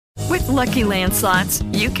Lucky Land Slots,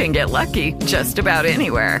 you can get lucky just about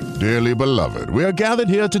anywhere. Dearly beloved, we are gathered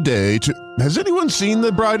here today to... Has anyone seen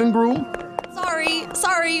the bride and groom?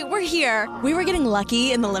 Sorry, we're here. We were getting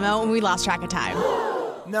lucky in the limo and we lost track of time.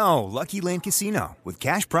 No, Lucky Land Casino, with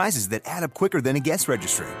cash prizes that add up quicker than a guest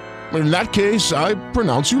registry. In that case, I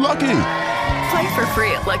pronounce you lucky. Play for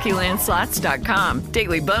free at LuckyLandSlots.com.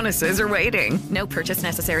 Daily bonuses are waiting. No purchase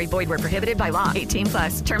necessary. Void where prohibited by law.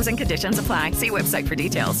 18+. Terms and conditions apply. See website for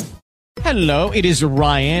details. Hello, it is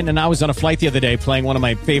Ryan, and I was on a flight the other day playing one of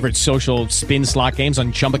my favorite social spin slot games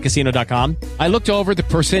on ChumbaCasino.com. I looked over at the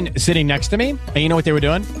person sitting next to me, and you know what they were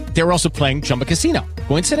doing? They were also playing Chumba Casino.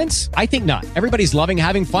 Coincidence? I think not. Everybody's loving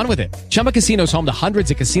having fun with it. Chumba Casino is home to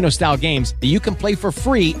hundreds of casino-style games that you can play for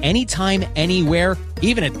free anytime, anywhere,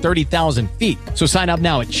 even at 30,000 feet. So sign up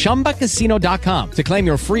now at ChumbaCasino.com to claim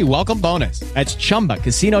your free welcome bonus. That's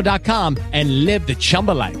ChumbaCasino.com and live the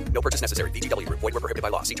Chumba life. No purchase necessary. VGW. Void where prohibited by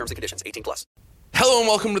law. See terms and conditions. 18+. Hello and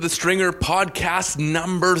welcome to the Stringer Podcast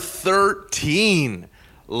number 13.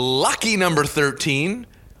 Lucky number 13.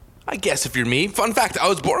 I guess if you're me. Fun fact, I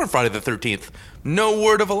was born on Friday the 13th. No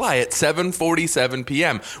word of a lie, at 7:47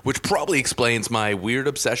 p.m., which probably explains my weird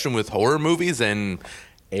obsession with horror movies and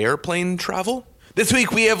airplane travel. This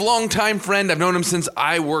week we have longtime friend, I've known him since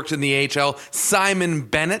I worked in the AHL, Simon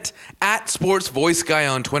Bennett, at Sports Voice Guy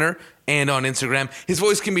on Twitter and on Instagram. His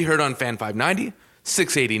voice can be heard on Fan 590,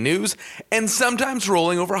 680 News, and sometimes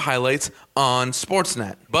rolling over highlights on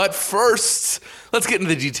Sportsnet. But first, let's get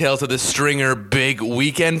into the details of this Stringer big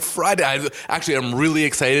weekend. Friday, I'm really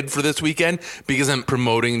excited for this weekend because I'm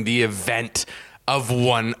promoting the event of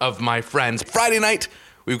one of my friends. Friday night,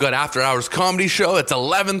 we've got After Hours Comedy Show. It's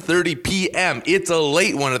 11:30 p.m. It's a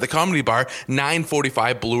late one at the Comedy Bar,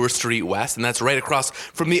 945 Bloor Street West, and that's right across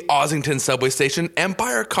from the Ossington subway station.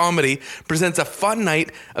 Empire Comedy presents a fun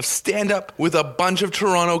night of stand-up with a bunch of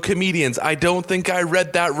Toronto comedians. I don't think I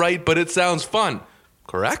read that right, but it sounds fun.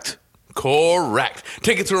 Correct? Correct.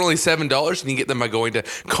 Tickets are only $7, and you can get them by going to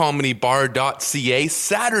comedybar.ca.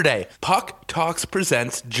 Saturday, Puck Talks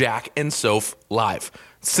presents Jack and Soph Live.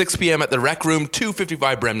 6 p.m. at the Rec Room,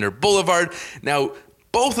 255 Bremner Boulevard. Now,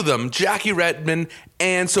 both of them, Jackie Redman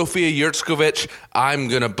and Sophia Yurtskovich, I'm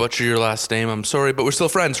going to butcher your last name, I'm sorry, but we're still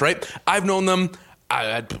friends, right? I've known them,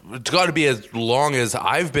 it's got to be as long as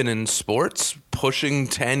I've been in sports, pushing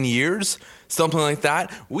 10 years, something like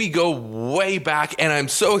that. We go way back, and I'm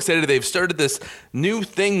so excited they've started this new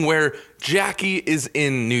thing where Jackie is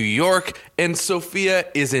in New York and Sophia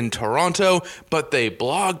is in Toronto, but they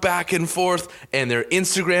blog back and forth, and their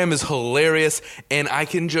Instagram is hilarious, and I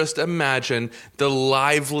can just imagine the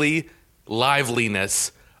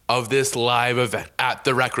liveliness of this live event at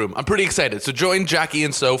the Rec Room. I'm pretty excited. So join Jackie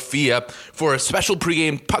and Sophia for a special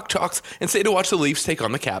pregame Puck Talks and stay to watch the Leafs take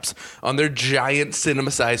on the Caps on their giant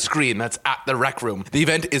cinema-sized screen. That's at the Rec Room. The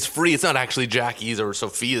event is free. It's not actually Jackie's or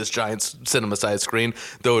Sophia's giant cinema-sized screen,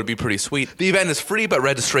 though it would be pretty sweet. The event is free, but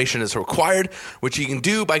registration is required, which you can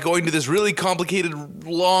do by going to this really complicated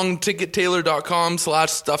long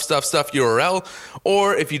tickettailor.com/stuff URL,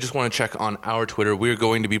 or if you just want to check on our Twitter, we're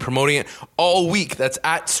going to be promoting it all week. That's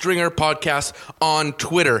at Stringer Podcast on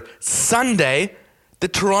Twitter. Sunday, the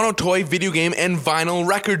Toronto Toy Video Game and Vinyl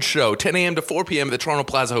Record Show, 10 a.m. to 4 p.m. at the Toronto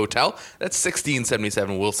Plaza Hotel. That's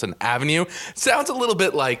 1677 Wilson Avenue. Sounds a little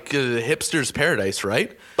bit like hipster's paradise,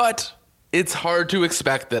 right? But it's hard to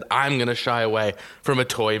expect that I'm going to shy away from a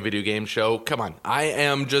toy video game show. Come on, I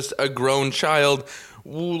am just a grown child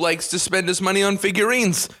who likes to spend his money on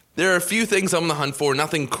figurines. There are a few things I'm on the hunt for,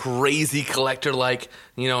 nothing crazy collector-like.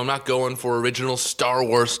 You know, I'm not going for original Star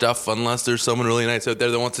Wars stuff unless there's someone really nice out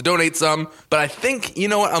there that wants to donate some. But I think, you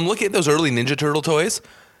know what, I'm looking at those early Ninja Turtle toys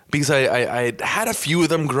because I had a few of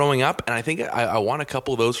them growing up, and I think I want a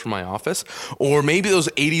couple of those for my office. Or maybe those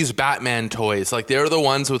 80s Batman toys. Like, they're the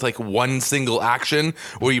ones with, like, one single action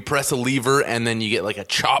where you press a lever and then you get, like, a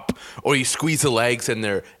chop, or you squeeze the legs and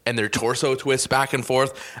their torso twists back and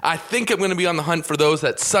forth. I think I'm going to be on the hunt for those.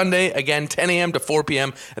 That's Sunday, again, 10 a.m. to 4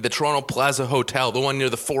 p.m. at the Toronto Plaza Hotel, the one near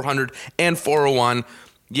the 400 and 401.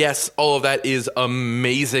 Yes, all of that is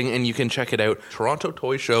amazing, and you can check it out,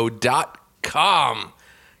 torontotoyshow.com.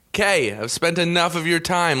 Okay, I've spent enough of your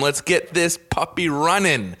time. Let's get this puppy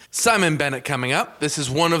running. Simon Bennett coming up. This is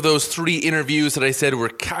one of those 3 interviews that I said were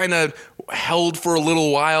kind of held for a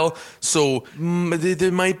little while, so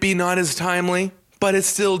they might be not as timely, but it's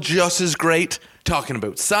still just as great. Talking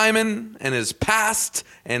about Simon and his past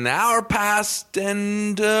and our past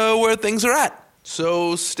and where things are at.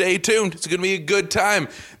 So stay tuned. It's going to be a good time.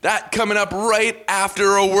 That coming up right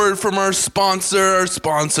after a word from our sponsor. Our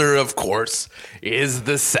sponsor, of course, is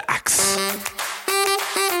the Sax.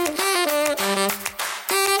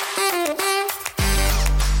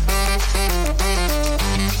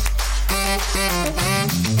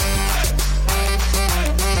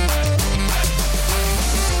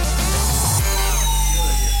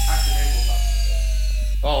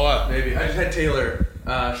 What? Maybe. I just had Taylor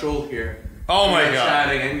Scholl here. Oh my We were God.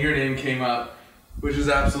 Chatting, and your name came up, which is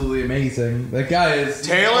absolutely amazing. That guy is...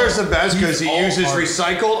 Taylor's the best because he all uses art.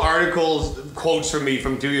 recycled articles, quotes from me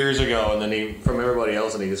from 2 years ago, and then from everybody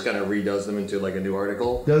else, and he just kind of redoes them into like a new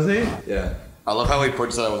article. Does he? Yeah. I love how he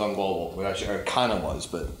puts that I was on Global. Well, actually, I kind of was,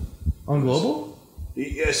 but... On Global?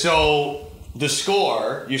 Yeah, so, The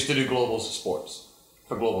Score used to do Global Sports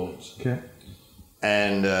for Global News. Okay.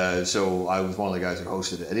 And so I was one of the guys that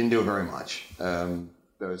hosted it. I didn't do it very much.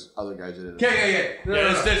 There was other guys that did it. Okay.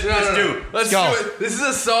 Let's go. do it. This is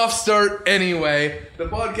a soft start anyway. The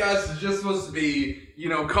podcast is just supposed to be,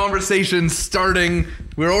 conversation starting.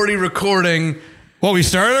 We're already recording. What, we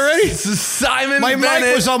started already? This is Simon My Bennett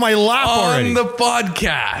mic was on my lap already. on the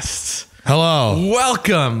podcast. Hello.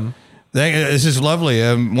 Welcome. This is lovely.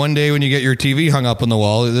 One day when you get your TV hung up on the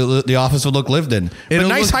wall, the office will look lived in. But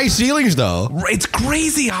nice high ceilings, though. It's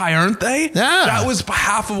crazy high, aren't they? Yeah. That was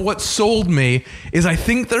half of what sold me, is I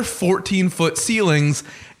think they're 14-foot ceilings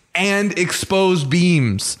and exposed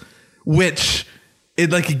beams, which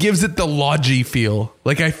it gives it the lodgy feel.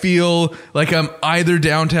 Like I feel like I'm either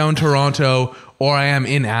downtown Toronto or I am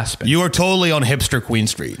in Aspen. You are totally on hipster Queen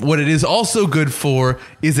Street. What it is also good for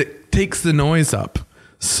is it takes the noise up.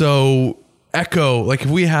 So echo, like if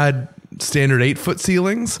we had standard 8-foot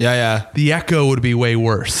ceilings, the echo would be way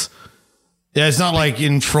worse. Yeah, it's not like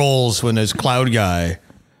in Trolls when there's Cloud Guy.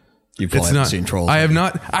 You've probably haven't seen Trolls. I have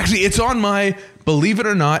not. Actually, it's on my, believe it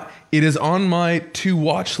or not, it is on my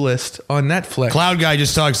to-watch list on Netflix. Cloud Guy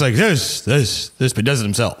just talks like this, but does it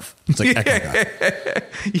himself. It's like Echo Guy.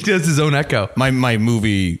 He does his own echo. My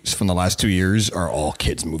movies from the last 2 years are all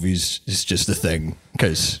kids' movies. It's just the thing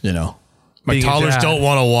because, my Being a toddlers dad. don't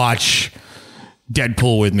want to watch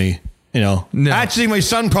Deadpool with me. No. Actually, my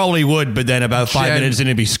son probably would, but then about 5 minutes in,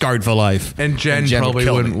 he'd be scarred for life. And Jen would probably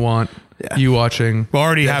kill wouldn't me. want you watching. We're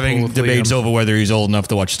already Deadpool having with debates Liam. over whether he's old enough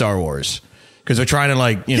to watch Star Wars. Because we're trying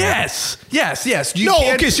to Yes. You no,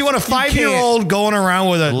 can't- okay, so you want a 5-year-old going around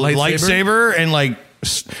with a lightsaber and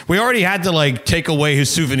we already had to take away his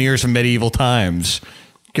souvenirs from medieval times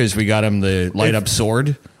because we got him the light up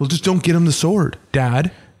sword. Well, just don't get him the sword,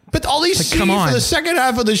 Dad. But all these come on. for the second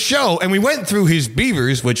half of the show, and we went through his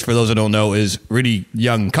beavers, which for those that don't know is really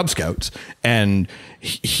young Cub Scouts, and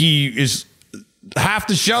he is half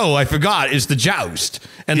the show. I forgot is the joust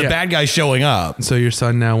and the bad guy showing up. So your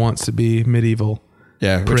son now wants to be medieval.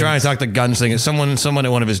 Yeah, we're Prince. trying to talk the guns thing. Someone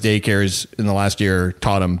at one of his daycares in the last year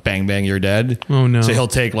taught him "bang bang, you're dead." Oh no! So he'll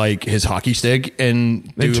take his hockey stick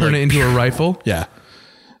and turn it into a rifle. Yeah,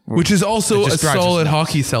 which is also It a just drives us solid nuts.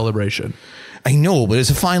 hockey celebration. I know, but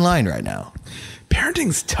it's a fine line right now.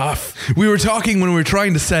 Parenting's tough. We were talking when we were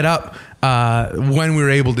trying to set up when we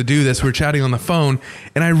were able to do this. We were chatting on the phone,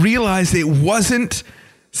 and I realized it wasn't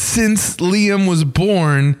since Liam was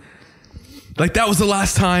born. That was the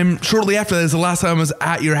last time. Shortly after that is the last time I was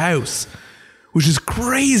at your house, which is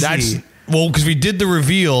crazy. Because we did the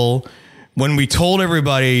reveal when we told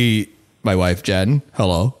everybody. My wife, Jen.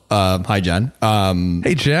 Hello. Hi, Jen.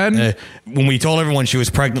 Hey, Jen. When we told everyone she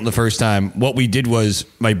was pregnant the first time, what we did was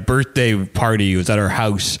my birthday party was at our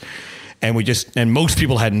house. And most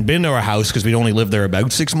people hadn't been to our house because we'd only lived there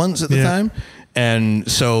about 6 months at the time. And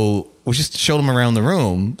so we just showed them around the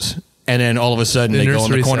rooms. And then all of a sudden they go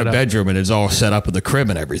in the corner bedroom and it's all set up with the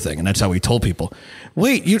crib and everything. And that's how we told people.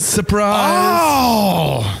 Wait, you surprise.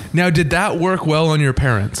 Oh. Now, did that work well on your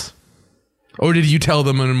parents? Or did you tell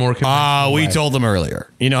them in a more convincing way? We told them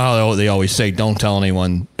earlier. You know how they always say, don't tell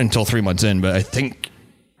anyone until 3 months in. But I think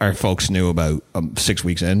our folks knew about 6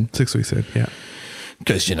 weeks in. 6 weeks in, yeah.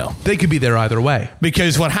 Because, they could be there either way.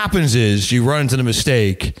 Because what happens is you run into the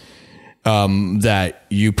mistake that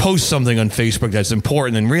you post something on Facebook that's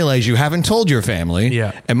important and realize you haven't told your family.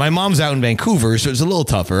 Yeah. And my mom's out in Vancouver, so it's a little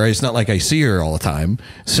tougher. It's not like I see her all the time.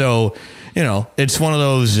 So, it's one of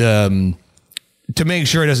those... to make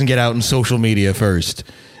sure it doesn't get out in social media first.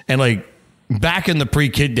 And back in the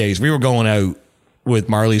pre-kid days, we were going out with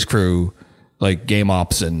Marlies' crew, game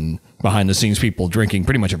ops and behind the scenes people drinking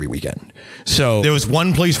pretty much every weekend. So there was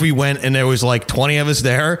one place we went and there was 20 of us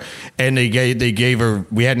there and they gave her,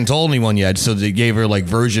 we hadn't told anyone yet. So they gave her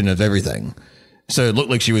version of everything. So it looked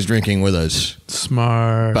like she was drinking with us.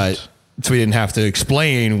 Smart. But so we didn't have to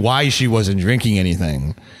explain why she wasn't drinking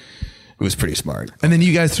anything. It was pretty smart. And then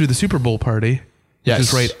you guys threw the Super Bowl party. Yes. Which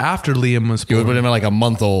is right after Liam was born. You would have been a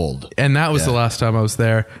month old. And that was the last time I was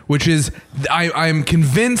there, which is, I'm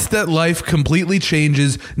convinced that life completely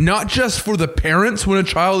changes, not just for the parents when a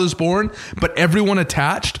child is born, but everyone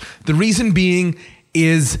attached. The reason being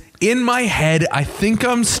is in my head, I think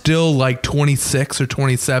I'm still 26 or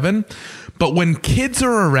 27. But when kids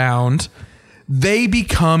are around, they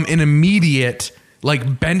become an immediate like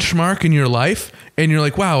benchmark in your life. And you're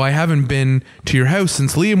like, wow, I haven't been to your house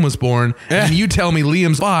since Liam was born. And you tell me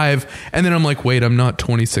Liam's 5. And then I'm like, wait, I'm not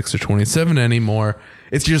 26 or 27 anymore.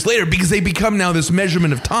 It's years later because they become now this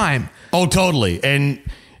measurement of time. Oh, totally. And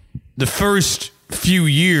the first few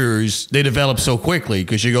years, they develop so quickly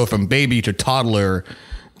because you go from baby to toddler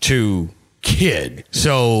to kid.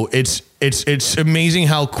 So it's amazing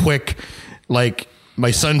how quick, like, my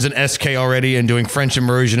son's an SK already and doing French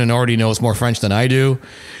immersion and already knows more French than I do.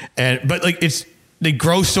 But like they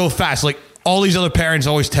grow so fast. Like all these other parents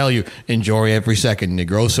always tell you, enjoy every second. And they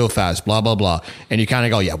grow so fast, blah, blah, blah. And you kind of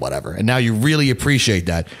go, yeah, whatever. And now you really appreciate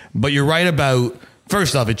that. But you're right about,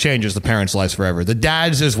 first off, it changes the parents' lives forever. The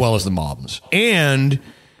dads as well as the moms. And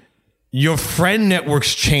your friend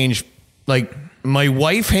networks change. Like my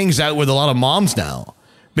wife hangs out with a lot of moms now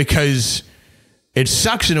because it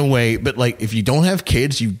sucks in a way, but like if you don't have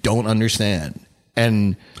kids, you don't understand.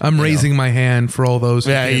 And I'm raising my hand for all those.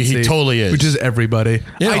 Yeah, he totally is. Which is everybody.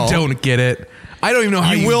 I don't get it. I don't even know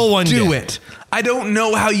how you will do it. I don't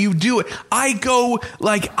know how you do it. I go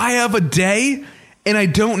like I have a day and I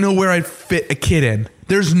don't know where I'd fit a kid in.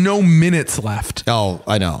 There's no minutes left. Oh,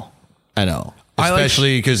 I know.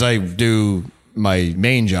 Especially because I do my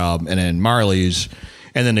main job and then Marlies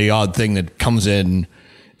and then the odd thing that comes in.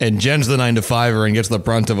 And Jen's the 9-to-5er and gets the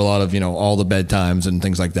brunt of a lot of, all the bedtimes and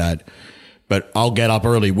things like that. But I'll get up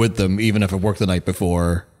early with them, even if I worked the night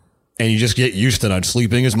before. And you just get used to not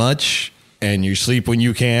sleeping as much. And you sleep when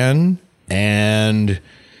you can. And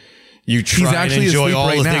you try and enjoy all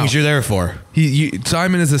the things you're there for.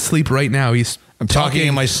 Simon is asleep right now. I'm talking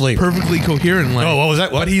in my sleep. Perfectly coherently. Oh, what was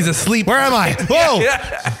that? What? But he's asleep. Where am I? Whoa!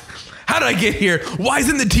 Yeah. How did I get here? Why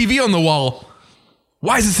isn't the TV on the wall?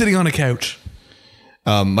 Why is it sitting on a couch?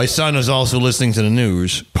 My son is also listening to the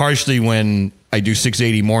news, partially when I do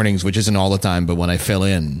 680 mornings, which isn't all the time, but when I fill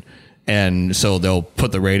in. And so they'll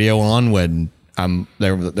put the radio on when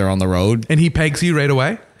they're on the road. And he pegs you right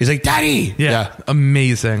away? He's like, Daddy! Yeah.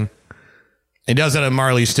 Amazing. He does that at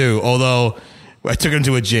Marlies too, although I took him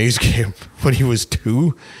to a Jays game when he was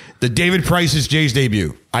 2. The David Price's Jays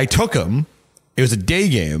debut. I took him. It was a day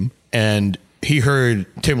game, and he heard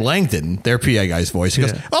Tim Langton, their PA guy's voice. He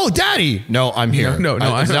goes, "Oh, Daddy!" No, I'm here. No,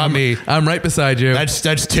 it's not me. I'm right beside you. That's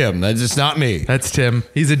Tim. It's not me. That's Tim.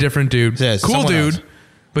 He's a different dude. Yeah, cool dude, else.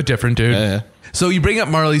 But different dude. Yeah. So you bring up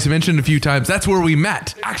Marlies. You mentioned a few times. That's where we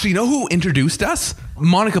met. Actually, you know who introduced us?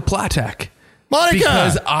 Monica Platek. Monica!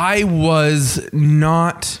 Because I was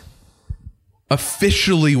not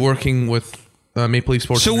officially working with Maple Leaf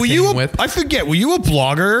Sports. So were you? I forget. Were you a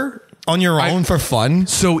blogger on your own for fun?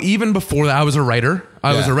 So even before that, I was a writer.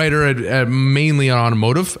 I was a writer at mainly on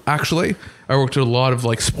automotive, actually. I worked at a lot of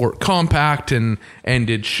like Sport Compact and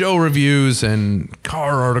did show reviews and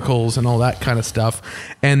car articles and all that kind of stuff.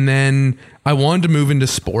 And then I wanted to move into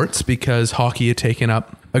sports because hockey had taken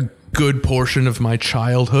up a good portion of my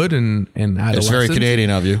childhood and adolescence. It's very Canadian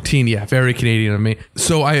of you. Very Canadian of me.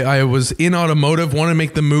 So I was in automotive, wanted to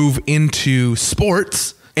make the move into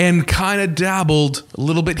sports. And kind of dabbled a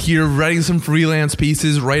little bit here, writing some freelance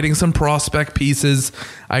pieces, writing some prospect pieces.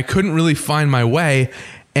 I couldn't really find my way.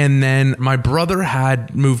 And then my brother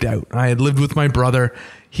had moved out. I had lived with my brother.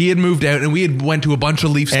 He had moved out, and we had went to a bunch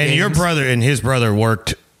of Leafs games. And your brother and his brother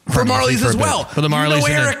worked for Marlies as well. For the Marlies.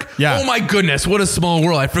 Eric? Oh, my goodness. What a small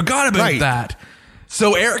world. I forgot about that.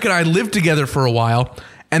 So Eric and I lived together for a while.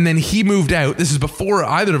 And then he moved out. This is before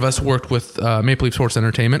either of us worked with Maple Leaf Sports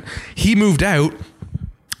Entertainment. He moved out.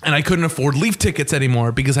 And I couldn't afford Leaf tickets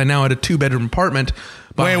anymore because I now had a 2-bedroom apartment.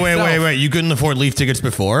 Wait. You couldn't afford Leaf tickets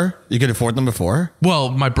before? You could afford them before? Well,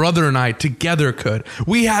 my brother and I together could.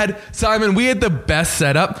 We had the best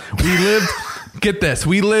setup. We lived, get this,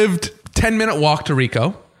 10-minute walk to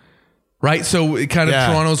Rico, right? So kind of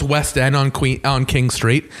Toronto's West End on King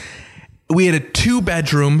Street. We had a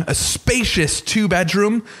 2-bedroom, a spacious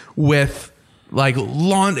 2-bedroom with like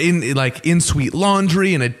in-suite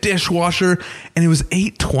laundry and a dishwasher, and it was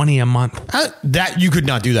 $820 a month. That you could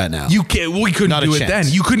not do that now. We couldn't do it then.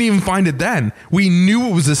 You couldn't even find it then. We knew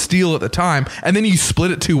it was a steal at the time, and then you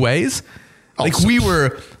split it 2 ways. We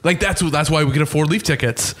were like that's why we could afford Leaf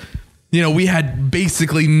tickets. We had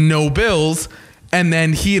basically no bills, and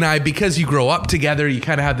then he and I, because you grow up together, you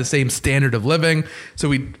kind of have the same standard of living.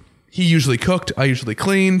 So he usually cooked, I usually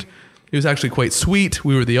cleaned. It was actually quite sweet.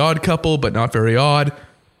 We were the odd couple, but not very odd.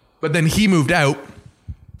 But then he moved out,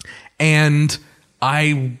 and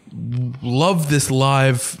I loved this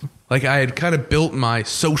live. Like I had kind of built my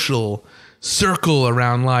social circle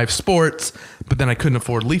around live sports, but then I couldn't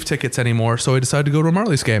afford Leaf tickets anymore, so I decided to go to a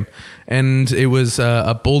Marlies game. And it was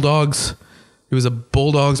a Bulldogs It was a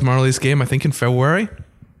Bulldogs Marlies game, I think in February.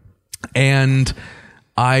 And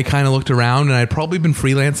I kind of looked around, and I'd probably been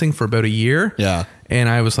freelancing for about a year. Yeah. And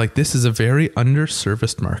I was like, this is a very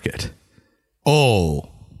underserviced market. Oh.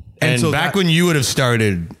 And so back when you would have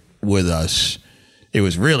started with us, it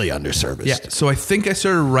was really underserviced. Yeah. So I think I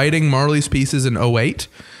started writing Marlies pieces in 2008.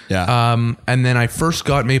 Yeah. And then I first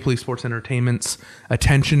got Maple Leaf Sports Entertainment's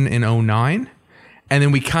attention in 2009. And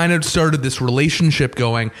then we kind of started this relationship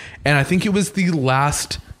going. And I think it was the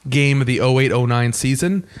last game of the 2008-09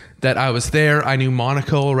 season that I was there. I knew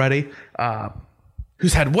Monica already,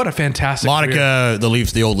 who's had what a fantastic Monica, career.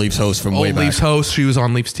 The old Leafs host from way back. Leafs host. She was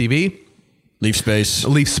on Leafs TV. Leaf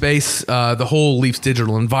Space, the whole Leafs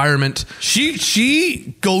digital environment.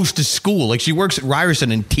 She goes to school. Like, she works at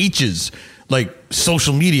Ryerson and teaches like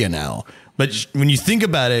social media now. But when you think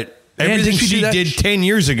about it, everything she did 10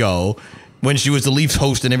 years ago when she was the Leafs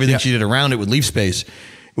host and everything she did around it with Leaf Space, it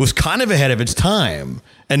was kind of ahead of its time.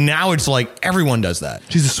 And now it's like everyone does that.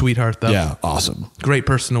 She's a sweetheart, though. Yeah, awesome. Great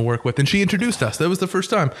person to work with. And she introduced us. That was the first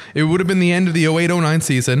time. It would have been the end of the 2008-09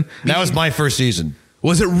 season. That was my first season.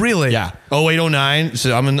 Was it really? Yeah. 2008-09.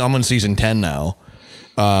 So I'm on season 10 now.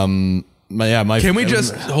 Can we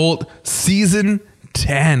just hold season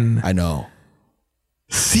 10? I know.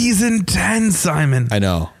 Season 10, Simon. I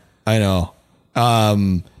know.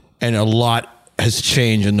 And a lot has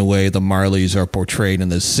changed in the way the Marlies are portrayed in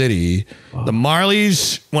this city. Oh. The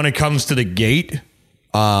Marlies, when it comes to the gate,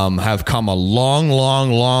 have come a long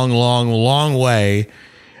way.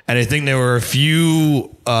 And I think there were a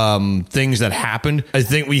few things that happened. I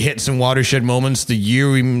think we hit some watershed moments. The year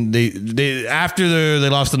after they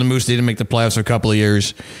lost to the Moose, they didn't make the playoffs for a couple of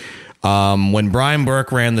years. When Brian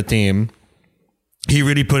Burke ran the team, he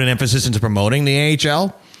really put an emphasis into promoting the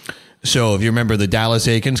AHL. So if you remember the Dallas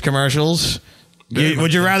Aikens commercials,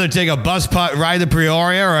 would you rather take a bus ride to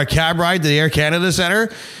Peoria or a cab ride to the Air Canada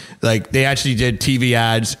Center? Like, they actually did TV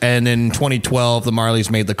ads. And in 2012, the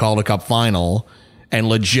Marlies made the Calder Cup final and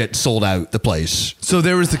legit sold out the place. So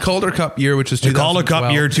there was the Calder Cup year, which is the Calder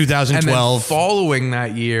Cup year 2012. And then following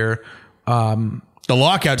that year, the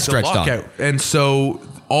lockout stretched on. And so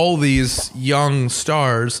all these young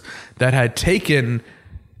stars that had taken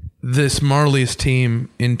this Marlies team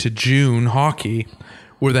into June hockey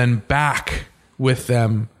were then back with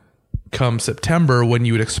them come September, when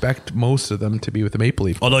you would expect most of them to be with the Maple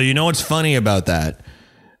Leaf. Although, you know what's funny about that?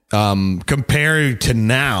 Compared to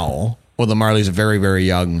now, well, the Marlies are very, very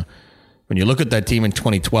young. When you look at that team in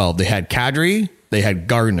 2012, they had Kadri, they had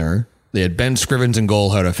Gardner, they had Ben Scrivens in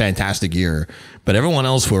goal, had a fantastic year. But everyone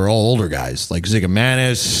else were all older guys, like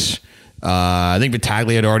Zigomanis. I think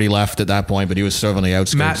Battaglia had already left at that point, but he was still on the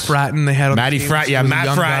outskirts. Matt Fratton, they had on Matt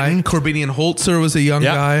Fratton. Corbinian Holzer was a young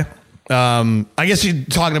guy. I guess you're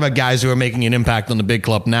talking about guys who are making an impact on the big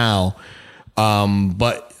club now.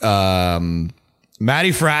 But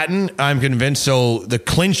Matty Fratton, I'm convinced. So the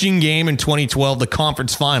clinching game in 2012, the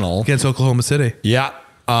conference final against Oklahoma City. Yeah.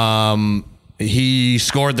 He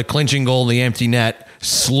scored the clinching goal in the empty net,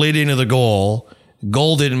 slid into the goal.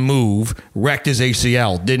 Goal didn't move, wrecked his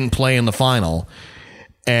ACL, didn't play in the final.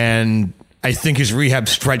 And I think his rehab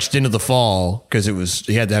stretched into the fall because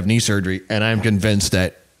he had to have knee surgery. And I'm convinced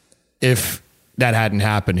that if that hadn't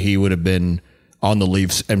happened, he would have been on the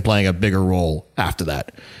Leafs and playing a bigger role after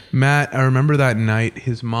that. Matt, I remember that night,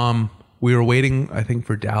 his mom, we were waiting, I think,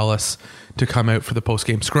 for Dallas to come out for the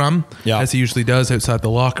post-game scrum, as he usually does outside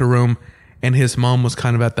the locker room. And his mom was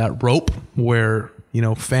kind of at that rope where,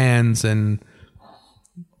 fans and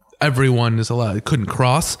everyone is allowed, couldn't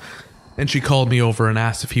cross. And she called me over and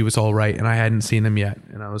asked if he was all right. And I hadn't seen him yet.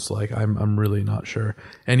 And I was like, I'm really not sure.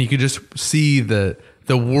 And you could just see the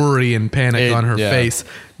worry and panic on her face,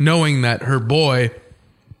 knowing that her boy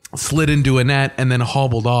slid into a net and then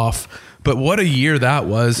hobbled off. But what a year that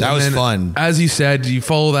was. That was fun. As you said, you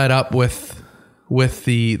follow that up with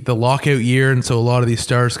the lockout year. And so a lot of these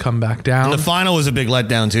stars come back down. And the final was a big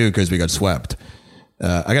letdown too, because we got swept.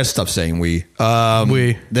 I got to stop saying we.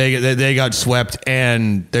 They got swept,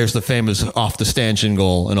 and there's the famous off the stanchion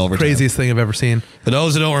goal in overtime. Craziest thing I've ever seen. For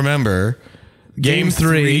those who don't remember, Game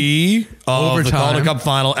 3 of overtime. The Calder Cup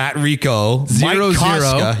final at Ricoh.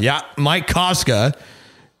 0-0. Mike Koska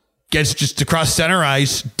gets just across center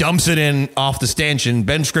ice, dumps it in off the stanchion.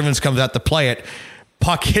 Ben Scrivens comes out to play it.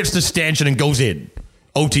 Puck hits the stanchion and goes in.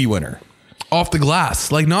 OT winner. Off the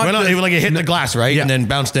glass. It hit the glass, right? Yeah. And then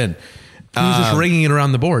bounced in. He was just ringing it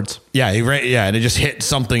around the boards. Yeah, and it just hit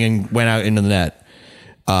something and went out into the net.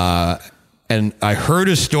 And I heard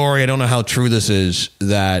a story, I don't know how true this is,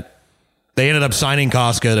 that they ended up signing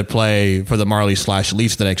Koska to play for the Marlies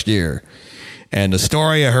 /Leafs the next year. And the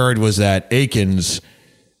story I heard was that Aikens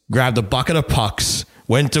grabbed a bucket of pucks,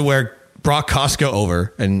 went to where brought Costco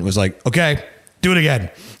over and was like, okay, do it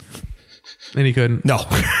again. And he couldn't. No.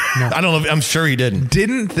 I don't know. I'm sure he didn't.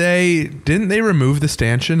 Didn't they remove the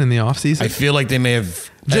stanchion in the offseason? I feel like they may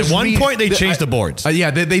have. At one point, they changed the boards.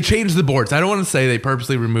 They changed the boards. I don't want to say they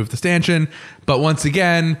purposely removed the stanchion, but once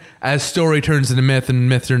again, as story turns into myth and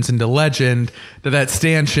myth turns into legend, that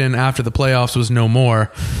stanchion after the playoffs was no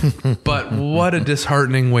more. But what a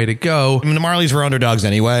disheartening way to go. I mean, the Marlies were underdogs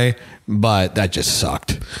anyway, but that just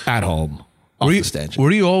sucked at home. Were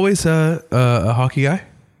you always a hockey guy?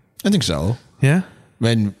 I think so. Yeah.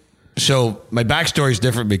 And so my backstory is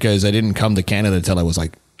different because I didn't come to Canada until I was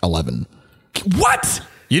like 11. What?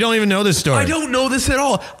 You don't even know this story. I don't know this at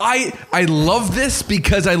all. I love this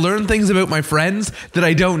because I learn things about my friends that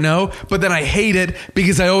I don't know, but then I hate it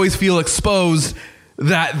because I always feel exposed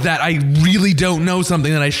that I really don't know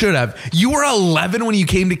something that I should have. You were 11 when you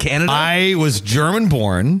came to Canada? I was German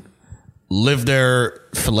born, lived there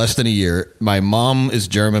for less than a year. My mom is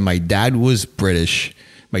German. My dad was British.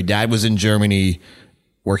 My dad was in Germany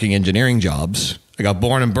working engineering jobs. I got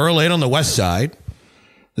born in Berlin on the west side.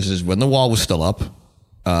 This is when the wall was still up.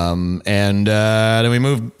 And then we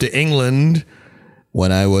moved to England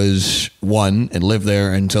when I was 1 and lived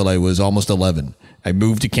there until I was almost 11. I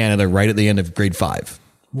moved to Canada right at the end of grade 5.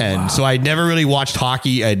 Wow. And so I never really watched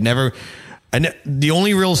hockey. The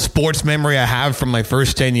only real sports memory I have from my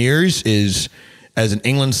first 10 years is as an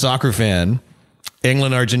England soccer fan,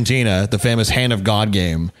 England-Argentina, the famous Hand of God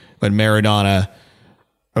game when Maradona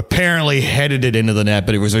apparently headed it into the net,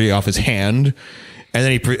 but it was already off his hand. And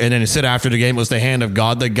then he said after the game it was the hand of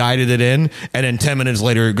God that guided it in. And then 10 minutes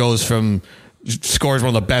later, it scores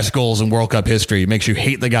one of the best goals in World Cup history. It makes you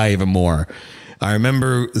hate the guy even more. I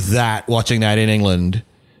remember watching that in England.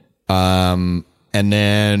 And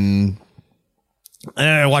then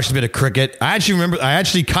I watched a bit of cricket. I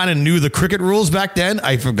actually kind of knew the cricket rules back then.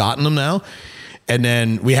 I've forgotten them now. And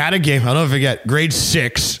then we had a game. I'll never forget. Grade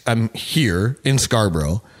 6. I'm here in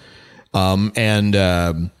Scarborough.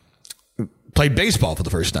 And played baseball for the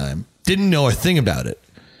first time. Didn't know a thing about it.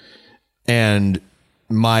 And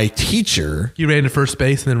my teacher... You ran to first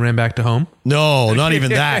base and then ran back to home? No, not even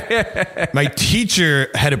that. My teacher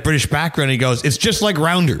had a British background. He goes, it's just like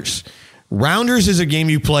rounders. Rounders is a game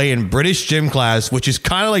you play in British gym class, which is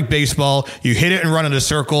kind of like baseball. You hit it and run in a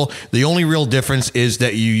circle. The only real difference is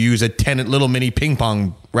that you use a little mini ping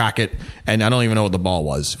pong racket. And I don't even know what the ball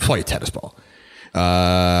was. Probably a tennis ball.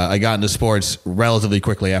 I got into sports relatively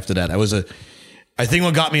quickly after that. I think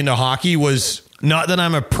what got me into hockey was not that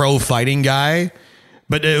I'm a pro fighting guy,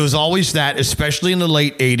 but it was always that, especially in the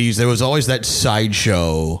late 80s, there was always that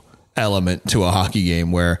sideshow element to a hockey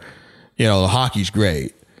game where, the hockey's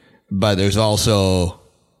great, but there's also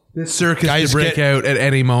this circus to break out at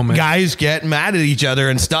any moment. Guys get mad at each other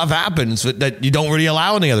and stuff happens that you don't really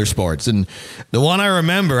allow in the other sports. And the one I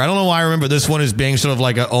remember, I don't know why I remember this one as being sort of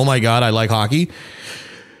like oh my God, I like hockey.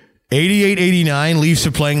 88-89, Leafs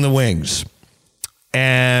are playing the Wings.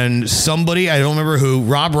 And somebody, I don't remember who,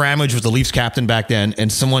 Rob Ramage was the Leafs captain back then, and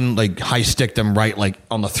someone like high sticked him right like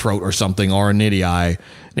on the throat or something, or a nitty eye.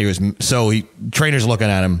 And trainer's looking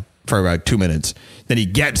at him for about 2 minutes. Then he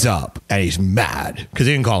gets up and he's mad because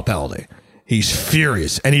he didn't call a penalty. He's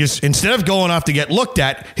furious. And he just, instead of going off to get looked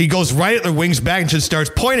at, he goes right at the Wings back and just starts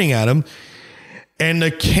pointing at him. And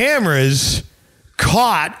the camera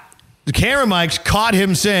mics caught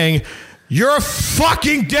him saying, "You're a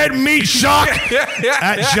fucking dead meat, Jacques,"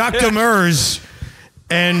 at Jacques Demers.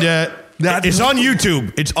 And it's on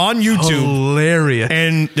YouTube. It's on YouTube. Hilarious.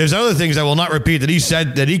 And there's other things I will not repeat that he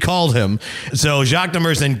said that he called him. So Jacques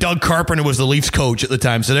Demers and Doug Carpenter was the Leafs coach at the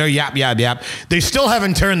time. So they're yap. They still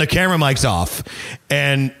haven't turned the camera mics off.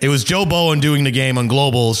 And it was Joe Bowen doing the game on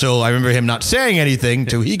Global. So I remember him not saying anything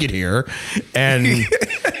till he could hear. And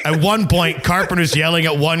at one point, Carpenter's yelling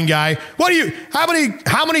at one guy, how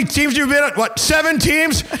many teams have you been at? 7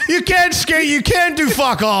 teams? You can't skate. You can't do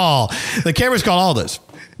fuck all. The camera's caught all this.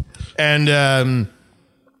 And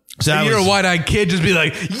so you're a wide-eyed kid, just be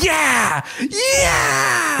like, yeah.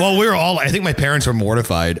 Well, I think my parents were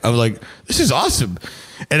mortified. I was like, this is awesome.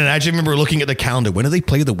 And then I actually remember looking at the calendar. When do they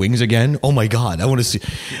play the Wings again? Oh my God, I want to see.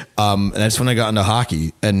 And that's when I got into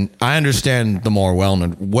hockey. And I understand the more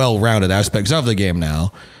well-rounded aspects of the game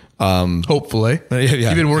now. Hopefully. Yeah.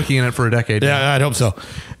 You've been working in it for a decade now. Yeah, I'd hope so.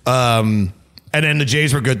 And then the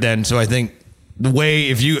Jays were good then. So I think the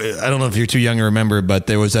way, I don't know if you're too young to remember, but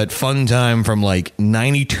there was that fun time from like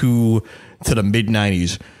 92 to the mid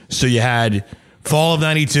 90s. So you had fall of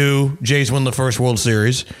 92, Jays won the first World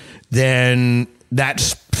Series. Then that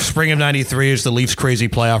spring of 93 is the Leafs' crazy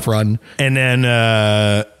playoff run. And then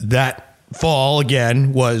that fall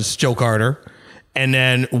again was Joe Carter. And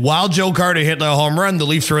then while Joe Carter hit the home run, the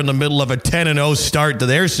Leafs were in the middle of a 10-0 start to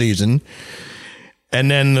their season.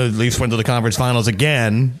 And then the Leafs went to the conference finals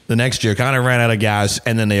again the next year, kind of ran out of gas,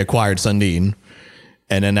 and then they acquired Sundin.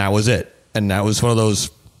 And then that was it. And that was one of those,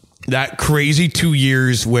 that crazy 2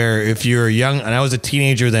 years where if you're young, and I was a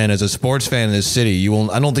teenager then as a sports fan in this city,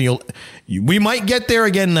 we might get there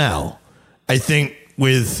again now. I think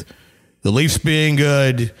with the Leafs being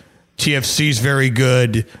good, TFC's very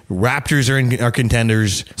good, Raptors are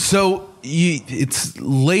contenders. So it's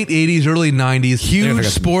late 80s, early 90s, huge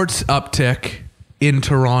sports uptick in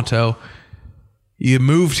Toronto. You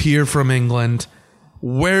moved here from England,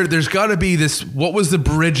 where there's got to be this, what was the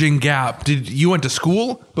bridging gap? Did you went to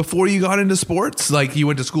school before you got into sports? Like you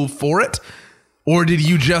went to school for it? Or did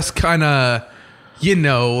you just kind of,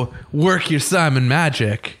 work your Simon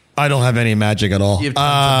magic? I don't have any magic at all. You have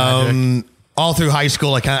tons of magic. All through high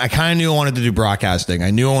school, I kind of knew I wanted to do broadcasting.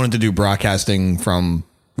 I knew I wanted to do broadcasting from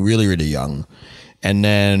really, really young. And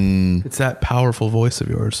then... It's that powerful voice of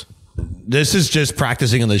yours. This is just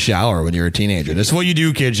practicing in the shower when you're a teenager. This is what you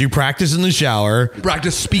do, kids. You practice in the shower.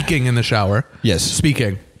 Practice speaking in the shower. Yes.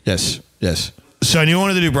 Speaking. Yes. So I knew I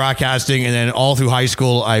wanted to do broadcasting, and then all through high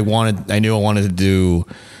school, I knew I wanted to do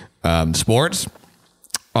sports.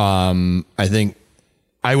 I think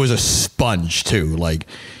I was a sponge, too. Like...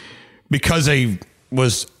 Because I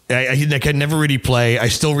could never really play. I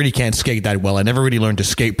still really can't skate that well. I never really learned to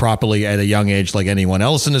skate properly at a young age like anyone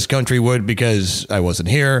else in this country would because I wasn't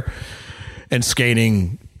here. And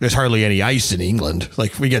skating, there's hardly any ice in England.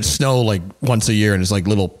 Like we get snow like once a year and it's like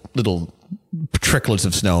little tricklets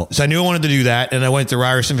of snow. So I knew I wanted to do that. And I went to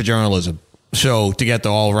Ryerson for journalism. So to get the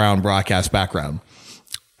all around broadcast background.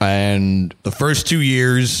 And the first 2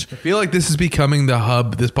 years... I feel like this is becoming the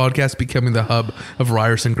hub, this podcast becoming the hub of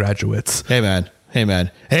Ryerson graduates. Hey,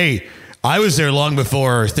 man. Hey, I was there long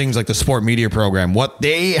before things like the sport media program. What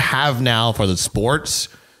they have now for the sports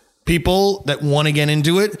people that want to get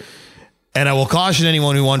into it, and I will caution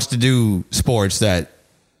anyone who wants to do sports that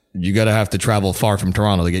you got to have to travel far from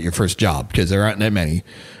Toronto to get your first job because there aren't that many.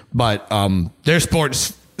 But their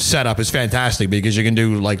sports setup is fantastic because you can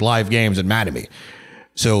do like live games at Mattamy.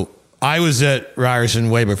 So I was at Ryerson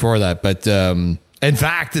way before that. But in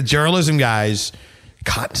fact, the journalism guys,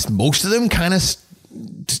 most of them kind of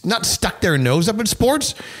not stuck their nose up in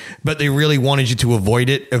sports, but they really wanted you to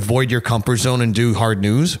avoid your comfort zone and do hard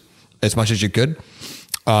news as much as you could.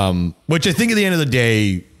 Which I think at the end of the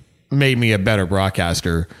day made me a better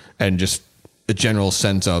broadcaster and just a general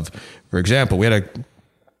sense of, for example, we had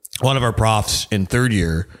one of our profs in third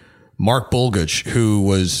year, Mark Bulgich, who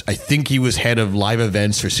was, I think he was head of live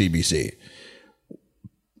events for CBC.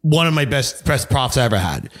 One of my best profs I ever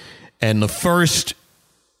had. And the first,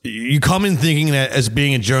 you come in thinking that as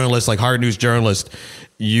being a journalist, like hard news journalist,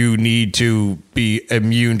 you need to be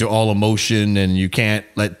immune to all emotion and you can't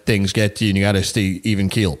let things get to you and you got to stay even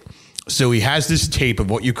keel. So he has this tape of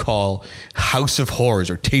what you call House of Horrors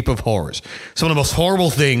or Tape of Horrors. Some of the most horrible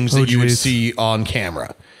things that you would see on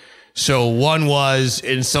camera. So one was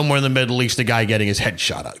in somewhere in the Middle East, a guy getting his head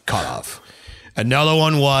cut off. Another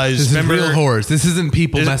one was... This is real horrors. This isn't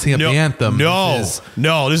people messing up the anthem. No,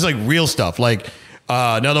 this is like real stuff. Like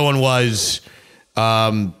another one was,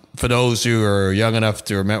 for those who are young enough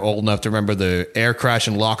to remember, old enough to remember the air crash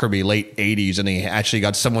in Lockerbie, late 80s, and they actually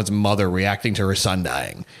got someone's mother reacting to her son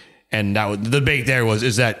dying. And that was, the debate there was,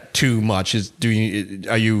 is that too much?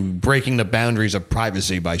 Are you breaking the boundaries of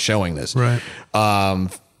privacy by showing this? Right.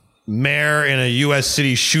 Mayor in a U.S.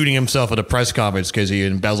 city shooting himself at a press conference because he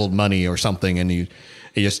embezzled money or something, and he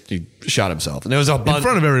shot himself. And there was a bunch in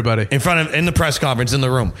front of everybody, in the press conference in the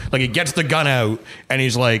room. Like he gets the gun out, and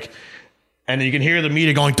he's like, and you can hear the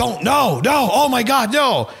media going, no, oh my God,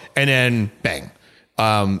 no, and then bang.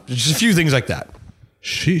 Just a few things like that.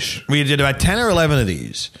 Sheesh. We did about 10 or 11 of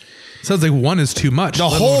these. Sounds like one is too much. The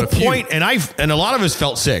whole point, and a lot of us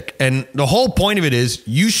felt sick, and the whole point of it is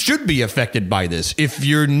you should be affected by this. If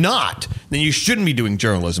you're not, then you shouldn't be doing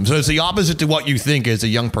journalism. So it's the opposite to what you think as a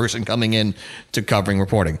young person coming in to covering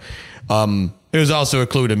reporting. It was also a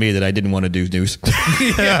clue to me that I didn't want to do news.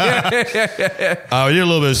 We did a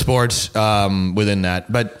little bit of sports within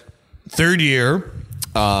that, but third year,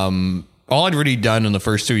 all I'd really done in the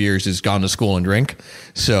first 2 years is gone to school and drink.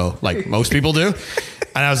 So like most people do.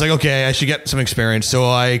 And I was like, okay, I should get some experience. So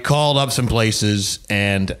I called up some places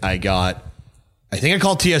and I think I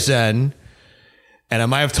called TSN and I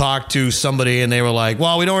might have talked to somebody and they were like,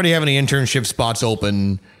 well, we don't already have any internship spots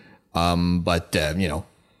open. But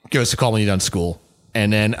give us a call when you're done school.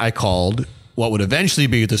 And then I called what would eventually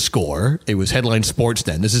be The Score. It was Headline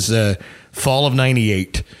Sportsnet. This is the fall of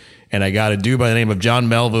 98. and I got a dude by the name of John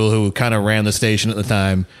Melville who kind of ran the station at the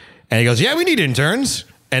time. And he goes, yeah, we need interns.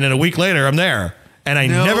 And then a week later, I'm there. And I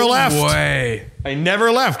never left. Way. I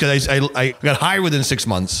never left because I got hired within 6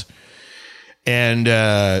 months. And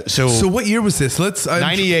so what year was this?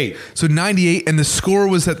 98. So 98, and the Score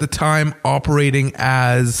was at the time operating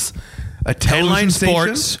as a television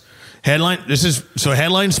station?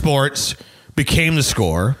 Headline Sports became the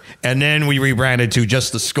Score, and then we rebranded to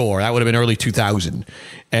just the Score. That would have been early 2000.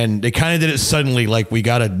 And they kind of did it suddenly, like we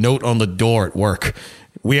got a note on the door at work.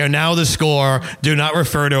 We are now the Score. Do not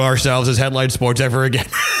refer to ourselves as Headline Sports ever again.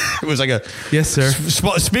 It was like a... Yes, sir.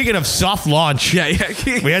 Speaking of soft launch, yeah.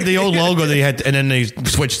 We had the old logo that you had, and then they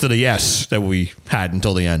switched to the yes that we had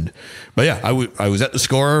until the end. But yeah, I was at the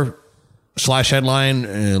Score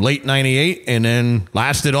 /Headline late 98, and then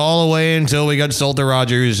lasted all the way until we got sold to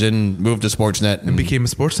Rogers and moved to Sportsnet. And became a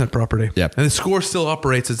Sportsnet property. Yeah. And the Score still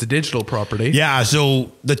operates as a digital property. Yeah,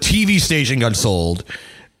 so the TV station got sold.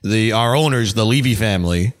 Our owners, the Levy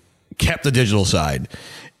family, kept the digital side,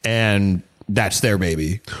 and that's their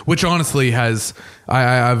baby. Which honestly has,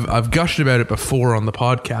 I've gushed about it before on the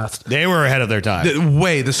podcast. They were ahead of their time.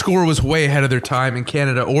 The Score was way ahead of their time in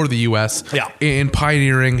Canada or the US. Yeah. In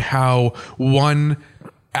pioneering how one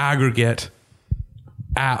aggregate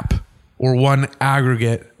app or one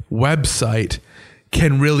aggregate website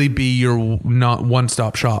can really be your not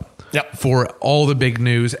one-stop shop. Yep. For all the big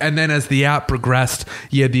news. And then as the app progressed,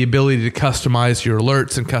 you had the ability to customize your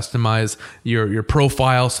alerts and customize your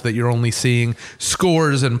profile so that you're only seeing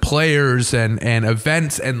scores and players and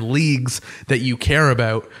events and leagues that you care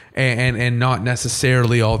about and not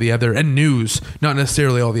necessarily all the other, and news, not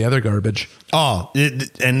necessarily all the other garbage.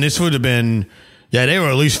 And this would have been, they were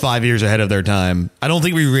at least 5 years ahead of their time. I don't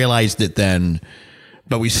think we realized it then,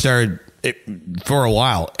 but we started... for a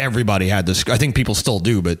while, everybody had this. I think people still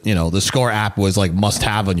do, but the Score app was like must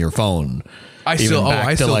have on your phone. I still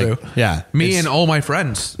do. Yeah, me and all my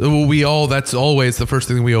friends. That's always the first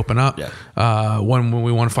thing that we open up. Yeah. When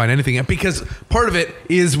we want to find anything, because part of it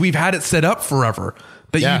is we've had it set up forever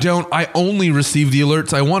that you don't. I only receive the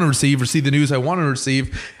alerts I want to receive the news I want to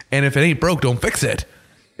receive, and if it ain't broke, don't fix it.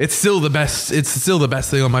 It's still the best. It's still the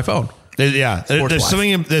best thing on my phone. Yeah, there's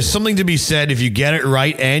something to be said. If you get it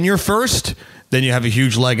right and you're first, then you have a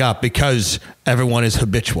huge leg up because everyone is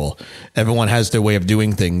habitual. Everyone has their way of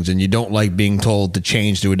doing things, and you don't like being told to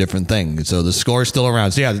change to a different thing. So the Score is still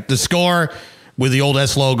around. So yeah, the Score with the old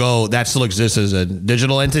S logo, that still exists as a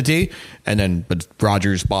digital entity. But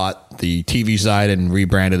Rogers bought the TV side and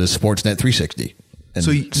rebranded as Sportsnet 360. And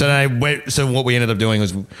so what we ended up doing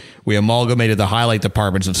was we amalgamated the highlight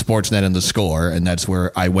departments of Sportsnet and the Score, and that's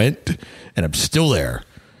where I went, and I'm still there.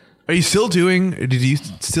 Are you still doing? Did you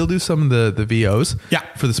still do some of the VOs? Yeah,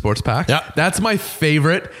 for the sports pack. Yeah, that's my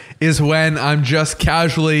favorite. Is when I'm just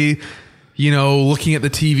casually, looking at the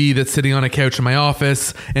TV that's sitting on a couch in my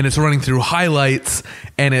office, and it's running through highlights,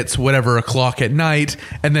 and it's whatever o'clock at night,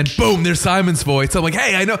 and then boom, there's Simon's voice. I'm like,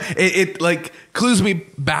 hey, I know it like clues me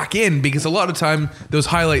back in, because a lot of time those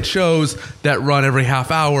highlight shows that run every half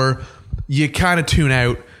hour, you kind of tune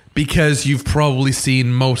out because you've probably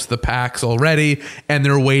seen most of the packs already, and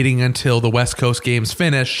they're waiting until the West Coast games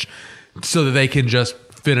finish so that they can just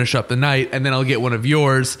finish up the night, and then I'll get one of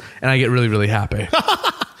yours, and I get really, really happy.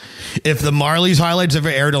 If the Marlies highlights ever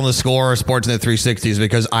aired on the Score or Sportsnet 360 is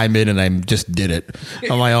because I'm in and I just did it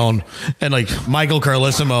on my own. And like Michael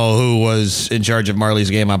Carlissimo, who was in charge of Marlies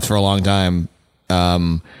game ops for a long time,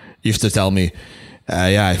 used to tell me,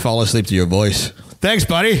 I fall asleep to your voice. Thanks,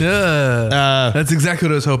 buddy. That's exactly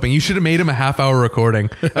what I was hoping. You should have made him a half-hour recording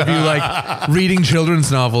of you like reading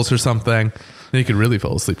children's novels or something. Then you could really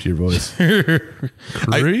fall asleep to your voice.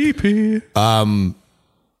 Creepy.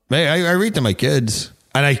 I read to my kids.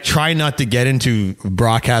 And I try not to get into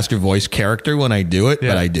broadcaster voice character when I do it,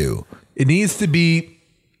 but I do. It needs to be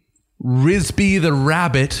Risby the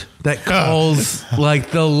rabbit that calls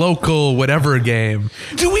like the local whatever game.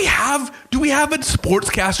 Do we have a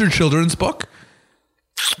sportscaster children's book?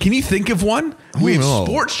 Can you think of one? We have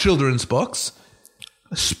sports children's books.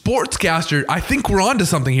 Sportscaster. I think we're on to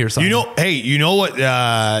something here. Simon. You know what?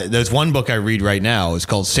 There's one book I read right now. It's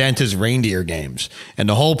called Santa's Reindeer Games, and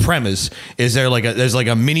the whole premise is there's like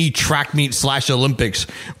a mini track meet / Olympics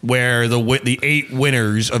where the 8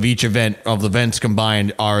 winners of each event of the events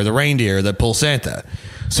combined are the reindeer that pull Santa.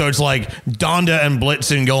 So it's like Donda and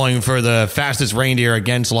Blitzen going for the fastest reindeer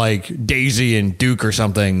against like Daisy and Duke or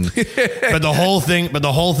something. but the whole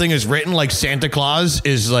thing is written like Santa Claus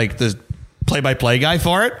is like the play-by-play guy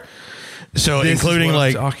for it. So this including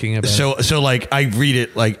like talking about. So like I read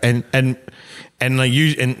it like and And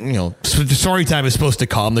the story time is supposed to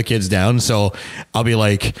calm the kids down. So I'll be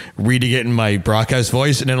like reading it in my broadcast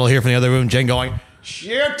voice, and then I'll hear from the other room Jen going,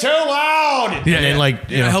 "You're too loud." Yeah, and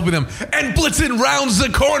then helping them. And Blitzen rounds the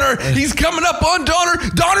corner. He's coming up on Donner.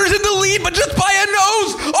 Donner's in the lead, but just by a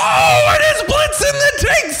nose. Oh, it is Blitzen that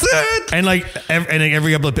takes it. And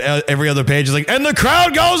every other page is like, and the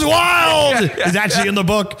crowd goes wild. It's actually in the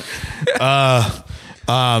book.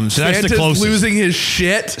 So that's the closest. Losing his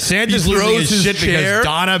shit. Santa's losing his shit because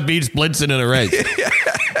Donna beats Blitzen in a race.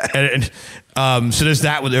 So there's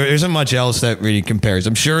that. There isn't much else that really compares.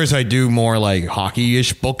 I'm sure as I do more like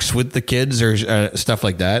hockey-ish books with the kids or stuff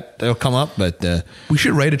like that, they'll come up. But we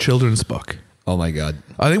should write a children's book. Oh my God,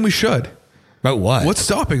 I think we should. About what? What's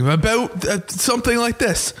stopping them? About something like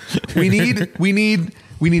this. We need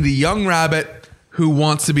a young rabbit who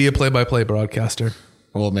wants to be a play-by-play broadcaster.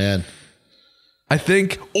 Oh man. I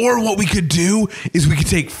think, or what we could do is we could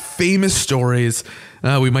take famous stories.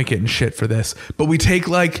 We might get in shit for this, but we take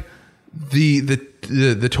like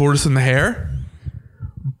the tortoise and the hare,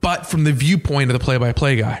 but from the viewpoint of the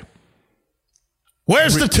play-by-play guy.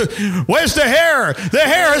 Where's the hare? The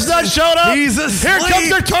hare has not shown up. He's asleep. Here comes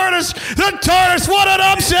the tortoise. The tortoise. What an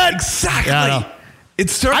upset! Exactly. Yeah, it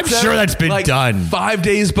starts. I'm sure that's been like done 5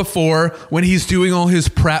 days before when he's doing all his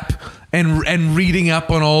prep and reading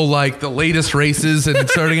up on all like the latest races and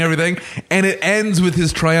starting everything, and it ends with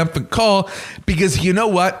his triumphant call because you know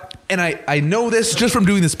what? And I know this just from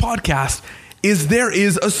doing this podcast is there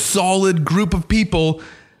is a solid group of people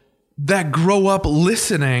that grow up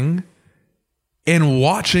listening and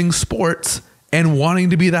watching sports and wanting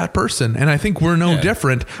to be that person. And I think we're no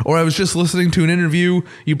different. Or I was just listening to an interview.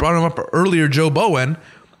 You brought him up earlier, Joe Bowen,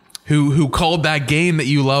 who called that game that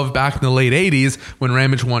you loved back in the late 80s when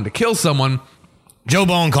Ramage wanted to kill someone. Joe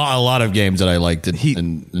Bowen called a lot of games that I liked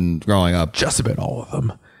in growing up. Just about all of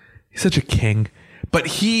them. He's such a king. But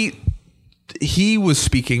he was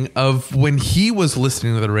speaking of when he was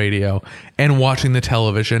listening to the radio and watching the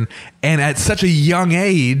television. And at such a young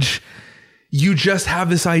age, you just have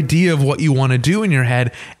this idea of what you want to do in your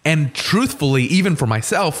head. And truthfully, even for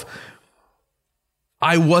myself,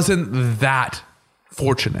 I wasn't that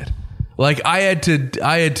fortunate. Like I had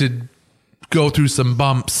to go through some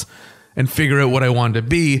bumps and figure out what I wanted to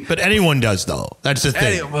be. But anyone does though. That's the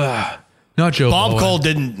thing. Not Joe Bob Bowen. Cole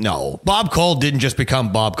didn't. No, Bob Cole didn't just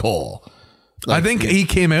become Bob Cole. I think he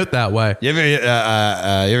came out that way. You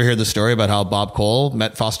ever hear the story about how Bob Cole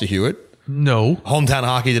met Foster Hewitt? No. Hometown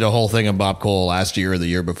Hockey did a whole thing on Bob Cole last year or the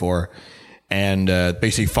year before, and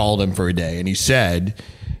basically followed him for a day. And he said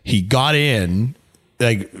he got in,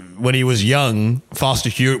 like when he was young, Foster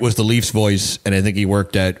Hewitt was the Leafs voice, and I think he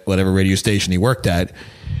worked at whatever radio station he worked at,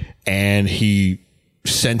 and he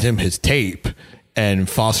sent him his tape, and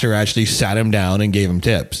Foster actually sat him down and gave him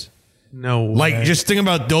tips. No way. Like, just think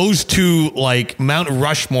about those two, like Mount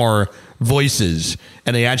Rushmore voices,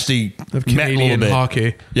 and they actually of met a little bit.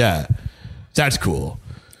 Hockey. Yeah. That's cool.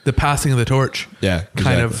 The passing of the torch. Yeah.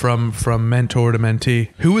 Kind of from mentor to mentee.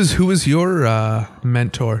 Who was your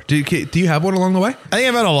mentor? Do you have one along the way? I think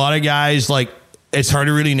I've had a lot of guys. Like, it's hard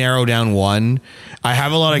to really narrow down one. I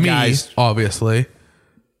have a lot of guys. Obviously.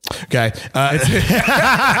 Okay. There's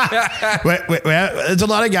a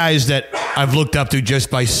lot of guys that I've looked up to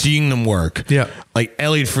just by seeing them work. Yeah. Like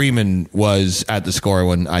Elliott Freidman was at the Score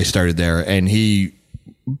when I started there, and the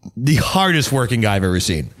hardest working guy I've ever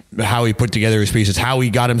seen. How he put together his pieces, how he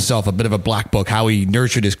got himself a bit of a black book, how he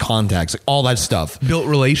nurtured his contacts, like all that stuff. Built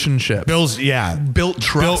relationships. Built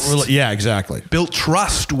trust. Exactly. Built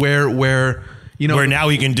trust where you know, where now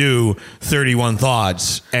he can do 31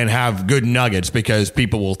 thoughts and have good nuggets because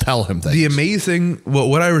people will tell him things. The amazing,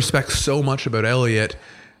 what I respect so much about Elliott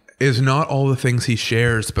is not all the things he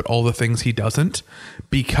shares, but all the things he doesn't,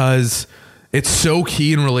 because it's so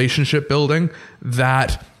key in relationship building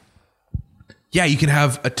that, yeah, you can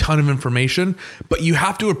have a ton of information, but you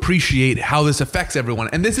have to appreciate how this affects everyone.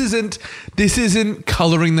 And this isn't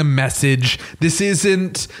coloring the message. This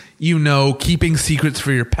isn't, keeping secrets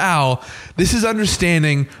for your pal. This is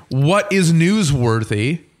understanding what is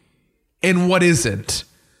newsworthy and what isn't.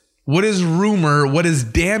 What is rumor? What is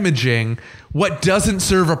damaging? What doesn't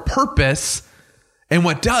serve a purpose? And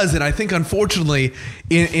what does? And I think, unfortunately,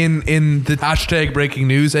 in the hashtag breaking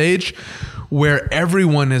news age, where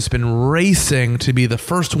everyone has been racing to be the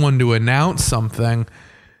first one to announce something,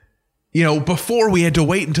 before we had to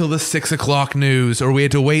wait until the 6 o'clock news, or we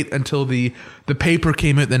had to wait until the paper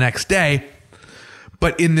came out the next day.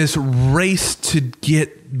 But in this race to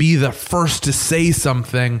be the first to say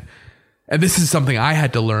something, and this is something I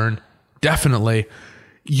had to learn, definitely,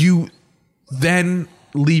 you then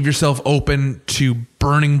leave yourself open to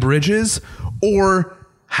burning bridges or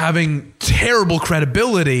having terrible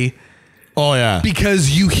credibility. Oh yeah.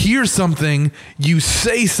 Because you hear something, you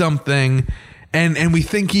say something, and we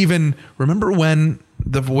think even, remember when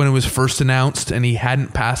it was first announced and he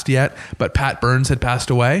hadn't passed yet, but Pat Burns had passed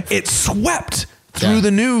away? It swept through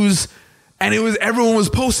the news, and everyone was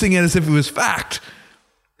posting it as if it was fact.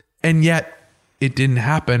 And yet it didn't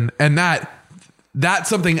happen. And that's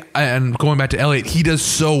something, and going back to Elliott, he does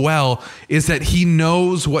so well, is that he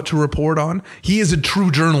knows what to report on. He is a true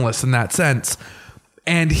journalist in that sense.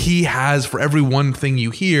 And he has, for every one thing you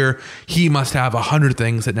hear, he must have 100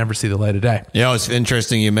 things that never see the light of day. Yeah, it's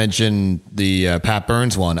interesting you mentioned the Pat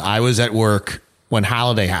Burns one. I was at work when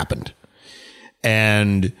Halliday happened.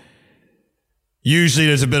 And usually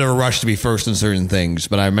there's a bit of a rush to be first in certain things.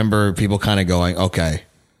 But I remember people kind of going, okay,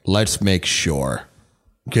 let's make sure.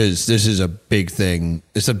 Because this is a big thing.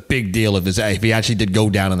 It's a big deal if he actually did go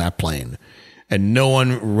down in that plane. And no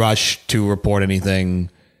one rushed to report anything.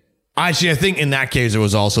 Actually, I think in that case, it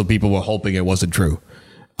was also people were hoping it wasn't true.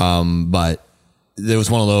 But there was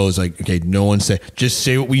one of those like, okay, no one just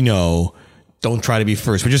say what we know. Don't try to be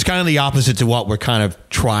first, which is kind of the opposite to what we're kind of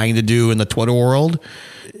trying to do in the Twitter world.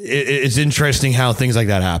 It's interesting how things like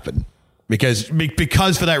that happen because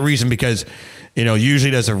for that reason, because,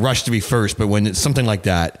 usually there's a rush to be first, but when it's something like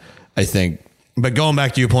that, I think, but going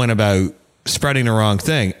back to your point about spreading the wrong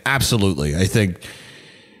thing, absolutely. I think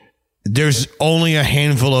there's only a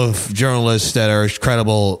handful of journalists that are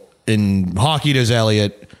credible in hockey. There's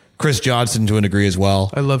Elliott, Chris Johnson to a degree as well.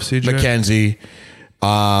 I love CJ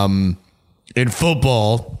McKenzie. In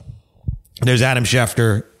football, there's Adam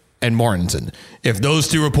Schefter and Mortensen. If those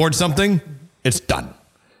two report something, it's done.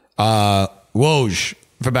 Woj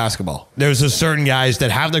for basketball. There's a certain guys that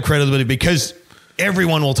have the credibility because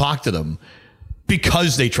everyone will talk to them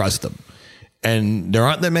because they trust them. And there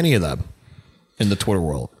aren't that many of them in the Twitter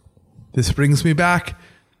world. This brings me back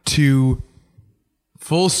to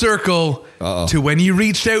full circle to when you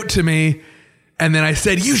reached out to me and then I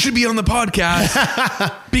said, you should be on the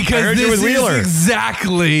podcast because this is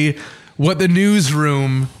exactly what the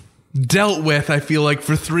newsroom dealt with, I feel like,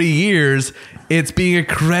 for 3 years. It's being a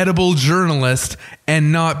credible journalist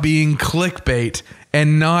and not being clickbait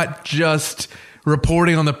and not just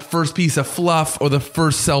reporting on the first piece of fluff or the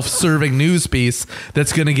first self-serving news piece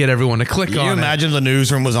that's going to get everyone to click on it. Can you imagine if the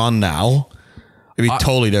newsroom was on now? It'd be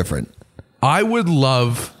totally different. I would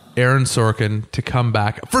love Aaron Sorkin to come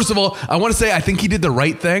back. First of all, I want to say I think he did the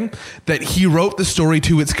right thing, that he wrote the story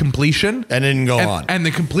to its completion. And didn't go on. And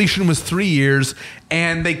the completion was 3 years,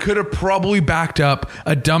 and they could have probably backed up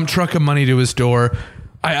a dump truck of money to his door.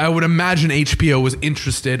 I would imagine HBO was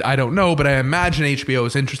interested. I don't know, but I imagine HBO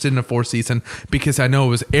was interested in a fourth season because I know it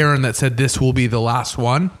was Aaron that said this will be the last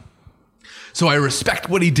one. So I respect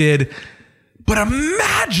what he did. But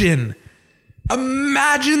imagine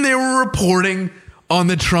they were reporting on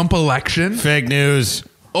the Trump election. Fake news.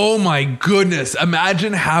 Oh my goodness.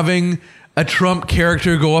 Imagine having a Trump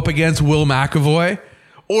character go up against Will McAvoy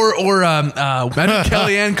or imagine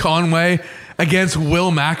Kellyanne Conway against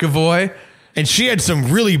Will McAvoy. And she had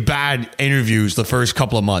some really bad interviews the first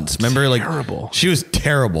couple of months. Remember, terrible. She was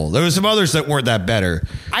terrible. There was some others that weren't that better.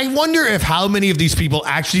 I wonder if how many of these people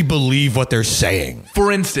actually believe what they're saying.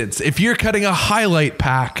 For instance, if you're cutting a highlight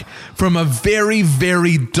pack from a very,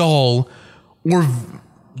 very dull or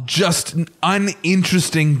just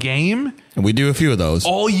uninteresting game, and we do a few of those,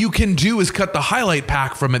 all you can do is cut the highlight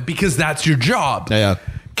pack from it because that's your job. Yeah.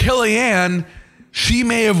 Kellyanne, she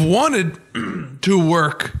may have wanted to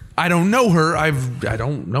work. I don't know her. I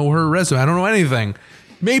don't know her resume. I don't know anything.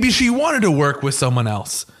 Maybe she wanted to work with someone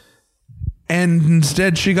else. And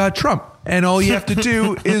instead she got Trump. And all you have to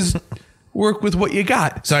do is work with what you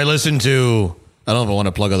got. So I listened to, I don't know if I want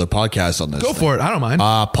to plug other podcasts on this. Go for it. I don't mind.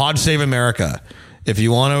 Pod Save America. If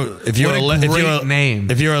you want to, if you're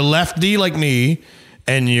name. If you're a lefty like me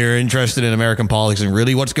and you're interested in American politics and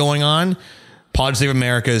really what's going on, Pod Save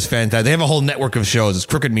America is fantastic. They have a whole network of shows. It's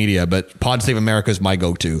Crooked Media, but Pod Save America is my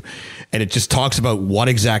go-to. And it just talks about what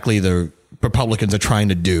exactly the Republicans are trying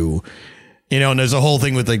to do. And there's a whole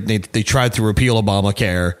thing with they tried to repeal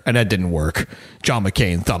Obamacare and that didn't work. John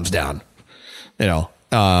McCain, thumbs down.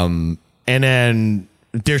 And then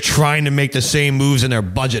they're trying to make the same moves in their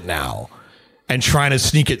budget now and trying to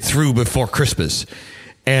sneak it through before Christmas.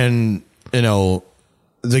 And,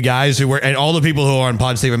 the guys who were, and all the people who are on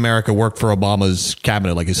Pod Save America work for Obama's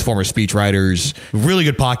cabinet, like his former speechwriters. Really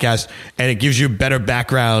good podcast. And it gives you a better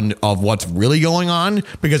background of what's really going on,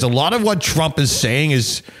 because a lot of what Trump is saying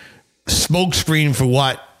is smokescreen for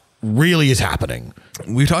what really is happening.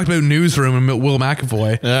 We talked about Newsroom and Will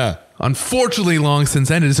McAvoy. Yeah. unfortunately long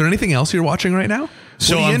since ended. Is there anything else you're watching right now?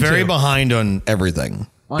 So I'm very behind on everything.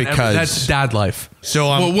 Because that's dad life. So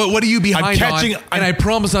what are you behind on? And I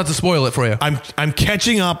promise not to spoil it for you. I'm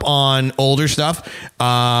catching up on older stuff.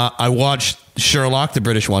 I watched Sherlock, the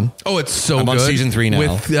British one. Oh, it's so I'm good. on season 3 now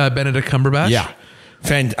with Benedict Cumberbatch. Yeah,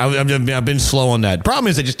 I've been slow on that. Problem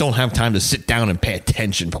is, I just don't have time to sit down and pay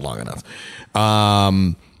attention for long enough.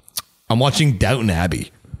 I'm watching Downton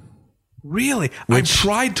Abbey. Really? I've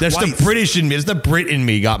tried twice. That's the British in me. It's the Brit in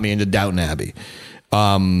me got me into Downton Abbey.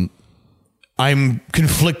 I'm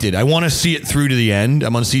conflicted. I want to see it through to the end.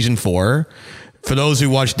 I'm on season 4. For those who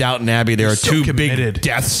watch Downton Abbey, there are two big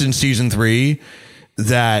deaths in season 3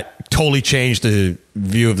 that totally changed the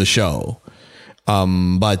view of the show.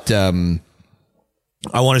 But I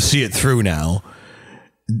want to see it through now.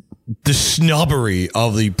 The snobbery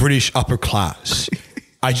of the British upper class.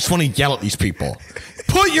 I just want to yell at these people.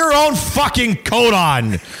 Put your own fucking coat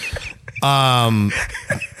on.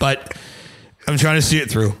 But I'm trying to see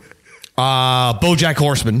it through. BoJack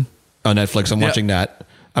Horseman on Netflix. I'm watching that.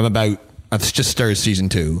 I've just started season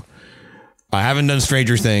 2. I haven't done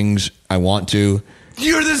Stranger Things. I want to.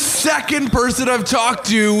 You're the second person I've talked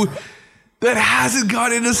to that hasn't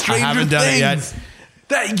got into Stranger Things. I haven't done it yet.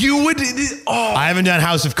 That you would. I haven't done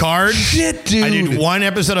House of Cards. Shit, dude. I did 1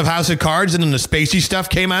 episode of House of Cards, and then the Spacey stuff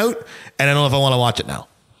came out, and I don't know if I want to watch it now.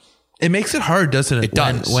 It makes it hard, doesn't it? It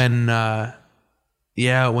does.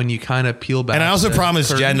 When you kind of peel back. And I also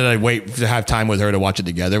promised Jen that I'd wait to have time with her to watch it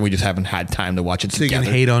together. We just haven't had time to watch it together. So you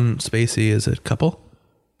can hate on Spacey as a couple?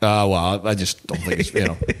 Well, I just don't think it's,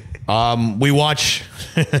 we watch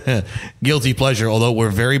Guilty Pleasure, although we're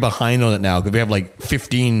very behind on it now because we have like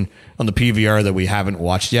 15 on the PVR that we haven't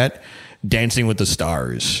watched yet. Dancing with the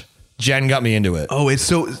Stars. Jen got me into it. Oh, it's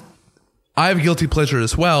so... I have Guilty Pleasure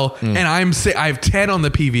as well, and I have 10 on the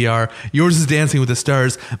PVR. Yours is Dancing with the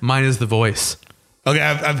Stars. Mine is The Voice. Okay,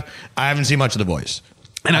 I haven't seen much of The Voice.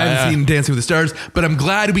 And I haven't seen Dancing with the Stars, but I'm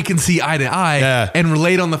glad we can see eye to eye and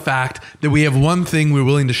relate on the fact that we have one thing we're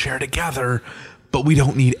willing to share together, but we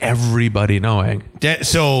don't need everybody knowing.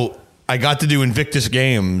 So I got to do Invictus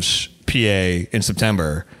Games, PA, in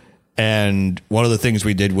September, and one of the things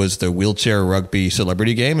we did was the wheelchair rugby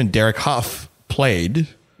celebrity game, and Derek Huff played,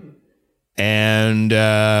 and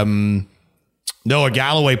Noah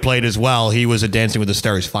Galloway played as well. He was a Dancing with the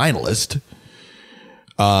Stars finalist.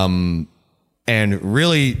 And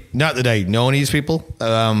really, not that I know any of these people,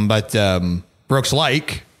 but Brooks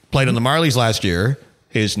Lake played on the Marlies last year.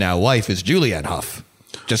 His now wife is Julianne Hough.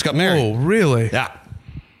 Just got married. Oh, really? Yeah.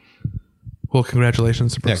 Well,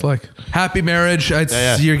 congratulations to Brooks Lake. Happy marriage.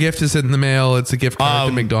 Your gift is in the mail. It's a gift card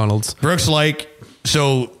to McDonald's. Brooks Lake.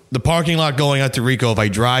 So the parking lot going out to Rico, if I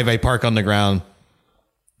drive, I park on the ground.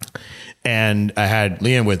 And I had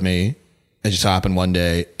Liam with me. It just happened one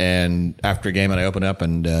day, and after a game, and I open up,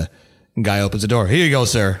 and a guy opens the door. Here you go,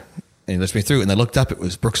 sir. And he lets me through, and I looked up. It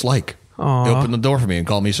was Brooks Lake. Aww. He opened the door for me and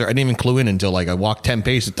called me sir. I didn't even clue in until I walked 10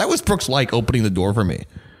 paces. That was Brooks Lake opening the door for me.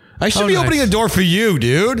 I should be opening the door for you,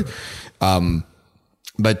 dude.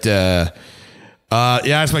 But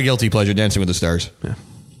that's my guilty pleasure, Dancing with the Stars. Yeah.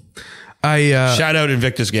 Shout out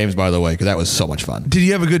Invictus Games, by the way, because that was so much fun. Did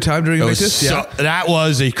you have a good time during Invictus? That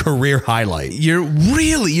was a career highlight. You're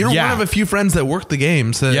one of a few friends that worked the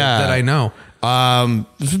games that I know. A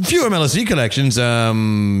few MLSE connections.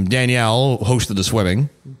 Danielle hosted the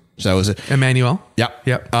swimming. So that was it. Emmanuel? Yep.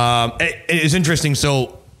 It is interesting.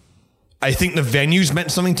 So I think the venues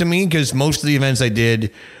meant something to me because most of the events I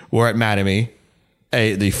did were at Mattamy,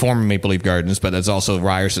 the former Maple Leaf Gardens, but that's also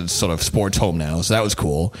Ryerson's sort of sports home now. So that was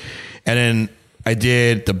cool. And then I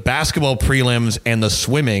did the basketball prelims and the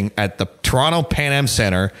swimming at the Toronto Pan Am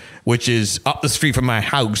Center, which is up the street from my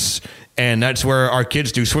house. And that's where our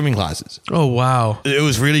kids do swimming classes. Oh, wow. It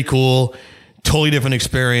was really cool. Totally different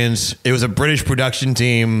experience. It was a British production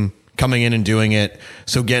team coming in and doing it.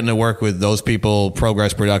 So getting to work with those people,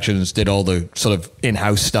 Progress Productions, did all the sort of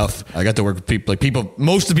in-house stuff. I got to work with people,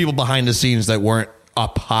 most of the people behind the scenes that weren't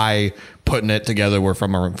up high putting it together were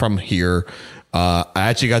from here. I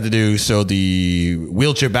actually got to do, the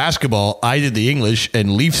wheelchair basketball, I did the English,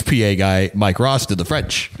 and Leafs PA guy, Mike Ross, did the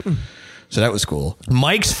French. So that was cool.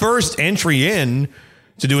 Mike's first entry in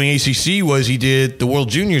to doing ACC was he did the World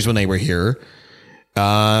Juniors when they were here.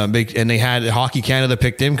 And they had Hockey Canada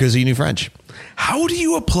picked him because he knew French. How do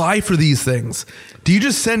you apply for these things? Do you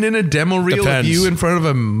just send in a demo reel of you in front of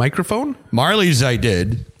a microphone? Marlies I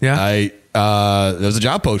did. Yeah. There was a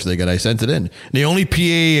job post they got. I sent it in. The only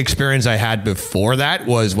PA experience I had before that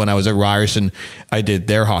was when I was at Ryerson. I did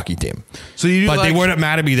their hockey team. But they weren't at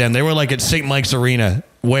Mattamy then. They were like at St. Mike's Arena,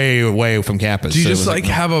 way away from campus. Do you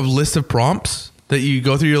have a list of prompts that you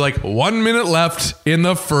go through? You're like 1 minute left in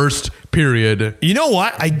the first period. You know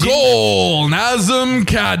what? I did. Goal, Nazem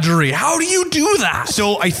Kadri. How do you do that?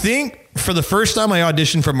 So I think for the first time I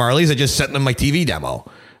auditioned for Marlies, I just sent them my TV demo,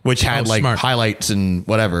 which had smart. highlights and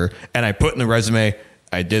whatever. And I put in the resume,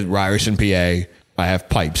 I did Ryerson, PA. I have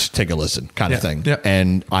pipes. Take a listen kind of thing. Yeah.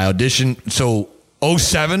 And I auditioned. So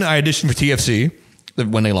 2007, I auditioned for TFC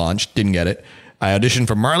when they launched. Didn't get it. I auditioned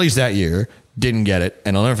for Marlies that year. Didn't get it.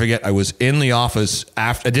 And I'll never forget, I was in the office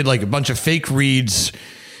after I did like a bunch of fake reads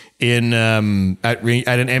in at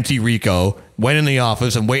an empty Rico. Went in the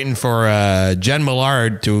office. I'm waiting for Jen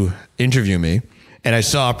Millard to interview me. And I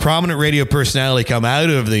saw a prominent radio personality come out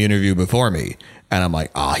of the interview before me. And I'm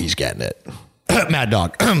like, he's getting it. Mad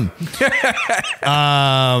Dog.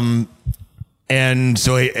 And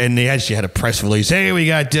so they actually had a press release. Hey, we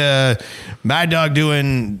got Mad Dog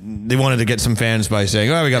doing. They wanted to get some fans by saying,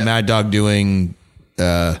 we got Mad Dog doing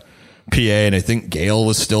PA, and I think Gail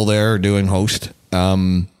was still there doing host.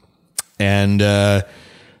 So I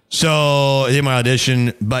did my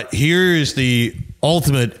audition. But here's the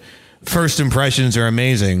ultimate first impressions are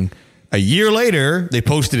amazing. A year later, they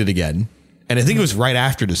posted it again. And I think it was right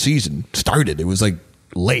after the season started. It was like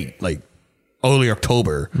late, like early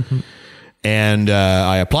October. Mm-hmm. And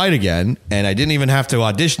I applied again, and I didn't even have to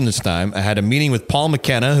audition this time. I had a meeting with Paul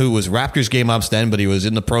McKenna, who was Raptors game ops then, but he was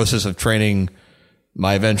in the process of training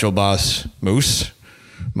my eventual boss, Moose,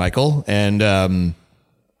 Michael. And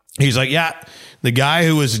he's like, the guy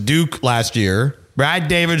who was Duke last year, Brad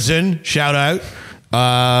Davidson, shout out.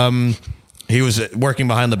 He was working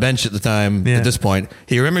behind the bench at the time. At this point,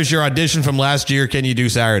 he remembers your audition from last year. Can you do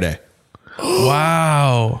Saturday?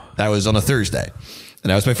 Wow. That was on a Thursday. And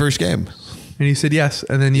that was my first game. And you said yes.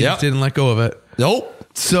 And then you just didn't let go of it. Nope.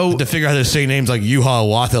 So to figure out how to say names like Yuha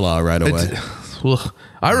Wathala right away. Well,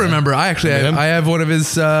 I remember. I have one of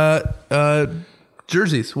his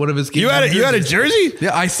jerseys. One of his games. You had a jersey?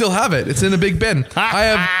 Yeah, I still have it. It's in a big bin.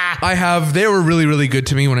 I have. They were really, really good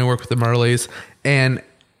to me when I worked with the Marlies, and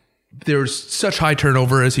there's such high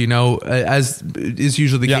turnover, as you know, as is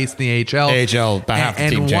usually the case in the AHL. AHL, about half the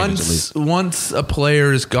team changes at least. Once a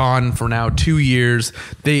player is gone for now 2 years,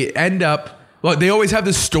 they end up. Well, they always have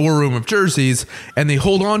this storeroom of jerseys, and they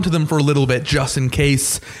hold on to them for a little bit just in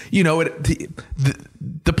case. You know,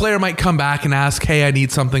 the player might come back and ask, "Hey, I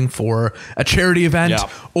need something for a charity event,"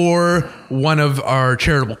 or one of our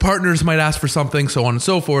charitable partners might ask for something, so on and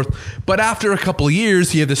so forth. But after a couple of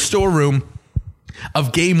years, you have this storeroom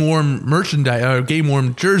of game-worn merchandise,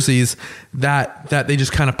 game-worn jerseys that they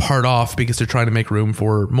just kind of part off because they're trying to make room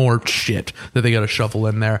for more shit that they got to shovel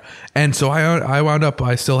in there. And so I wound up,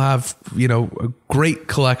 I still have, a great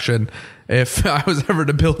collection. If I was ever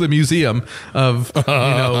to build a museum of,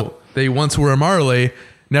 they once were a Marley,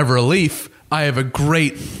 never a Leaf, I have a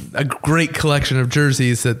great collection of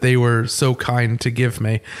jerseys that they were so kind to give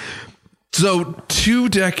me. So 2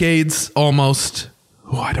 decades almost.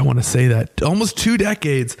 Oh, I don't want to say that. Almost 2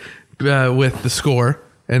 decades with the Score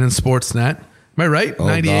and in Sportsnet. Am I right?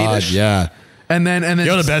 98-ish? Yeah. And then you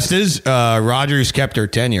know the best is Rogers kept her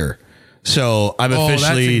tenure. So I'm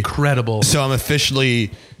officially that's incredible. So I'm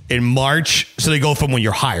officially in March. So they go from when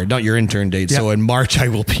you're hired, not your intern date. Yep. So in March I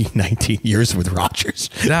will be 19 years with Rogers.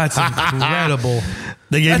 That's incredible.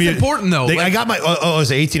 That's important though. I got my it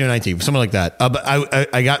was 18 or 19, something like that. But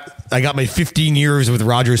I got my 15 years with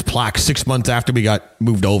Rogers plaque 6 months after we got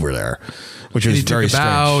moved over there, which was very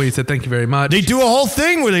strange. He said, "Thank you very much." They do a whole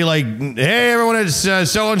thing where they like, "Hey, everyone, it's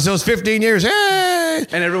so and so's 15 years." Hey,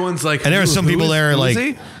 and everyone's like, and there are some people there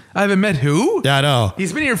like, I haven't met who? Yeah, I know.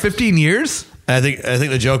 He's been here 15 years. I think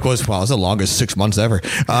the joke was, wow, it's the longest 6 months ever.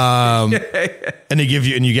 And they give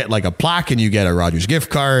you, and you get like a plaque, and you get a Rogers gift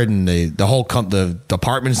card, and the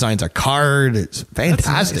department signs a card. It's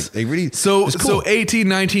fantastic. Nice. They really so 18,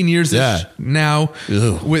 19 years now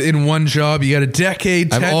in one job. You got a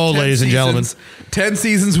decade. I'm old, ladies and gentlemen. 10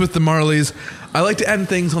 seasons with the Marlies. I like to end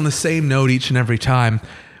things on the same note each and every time.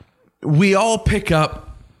 We all pick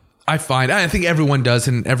up. I think everyone does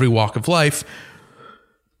in every walk of life.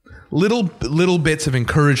 Little bits of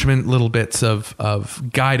encouragement, little bits of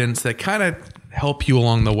guidance that kind of help you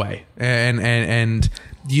along the way. And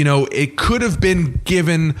it could have been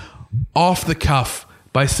given off the cuff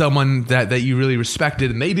by someone that you really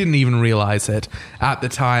respected, and they didn't even realize it at the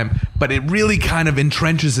time, but it really kind of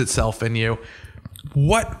entrenches itself in you.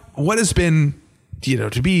 What has been,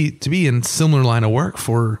 to be in similar line of work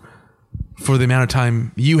for the amount of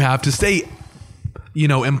time you have to stay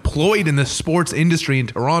employed in the sports industry in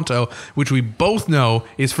Toronto, which we both know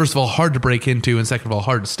is, first of all, hard to break into, and second of all,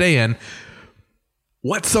 hard to stay in.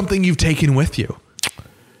 What's something you've taken with you?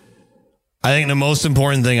 I think the most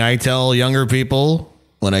important thing I tell younger people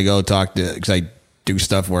when I go talk to, because I do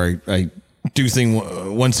stuff where I do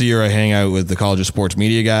thing once a year. I hang out with the College of Sports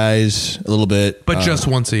Media guys a little bit. But just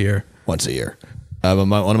once a year. Once a year.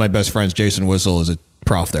 One of my best friends, Jason Whistle, is a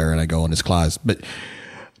prof there, and I go in his class. But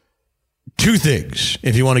two things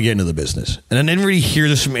if you want to get into the business. And I didn't really hear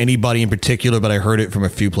this from anybody in particular, but I heard it from a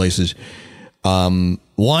few places. One,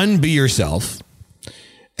 be yourself.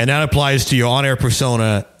 And that applies to your on-air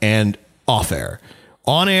persona and off-air.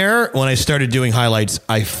 On air, when I started doing highlights,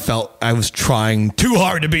 I felt I was trying too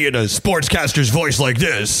hard to be in a sportscaster's voice like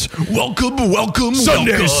this. Welcome.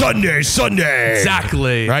 Sunday.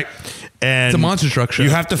 Exactly. Right? And it's a monster truck show. You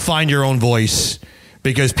have to find your own voice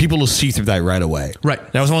because people will see through that right away. Right.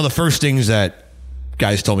 That was one of the first things that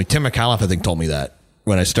guys told me. Tim McAuliffe, I think, told me that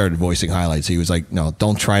when I started voicing highlights. He was like, no,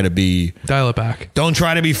 don't try to be... Dial it back. Don't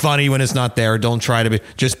try to be funny when it's not there. Don't try to be...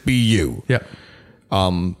 Just be you. Yeah.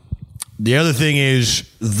 The other thing is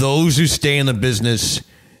those who stay in the business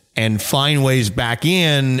and find ways back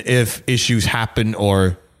in if issues happen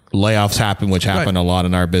or layoffs happen, which happen a lot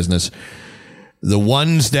in our business. The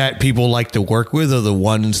ones that people like to work with are the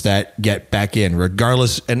ones that get back in,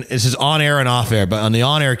 regardless. And this is on air and off air, but on the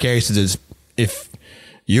on air cases, is if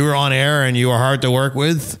you were on air and you were hard to work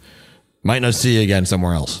with, might not see you again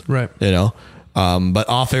somewhere else. Right. You know, but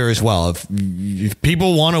off air as well. If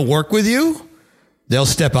people want to work with you, they'll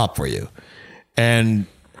step up for you. And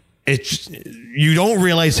you don't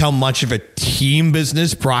realize how much of a team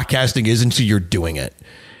business broadcasting is until you're doing it.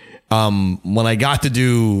 When I got to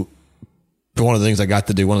do one of the things I got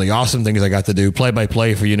to do, one of the awesome things I got to do,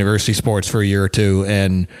 play-by-play for university sports for a year or two,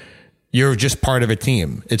 and you're just part of a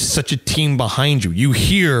team. It's such a team behind you. You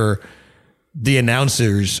hear the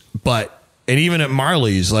announcers, and even at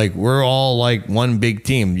Marlies, like, we're all like one big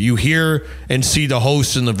team. You hear and see the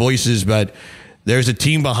hosts and the voices, but there's a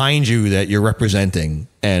team behind you that you're representing.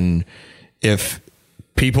 And if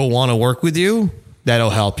people want to work with you, that'll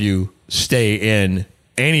help you stay in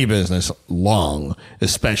any business long,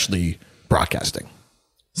 especially broadcasting.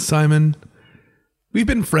 Simon, we've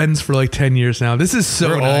been friends for like 10 years now. This is so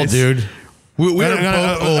We're nice. old, dude. We're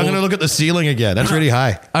both old. I'm going to look at the ceiling again. That's really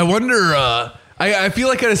high. I wonder... I feel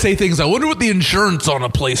like I gotta say things. I wonder what the insurance on a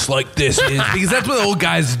place like this is, because that's what old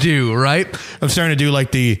guys do, right? I'm starting to do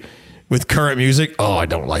like with current music. Oh, I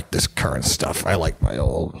don't like this current stuff. I like my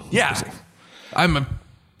old music. I'm a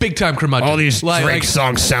big time curmudgeon. All these Drake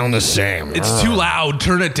songs sound the same. It's too loud.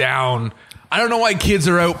 Turn it down. I don't know why kids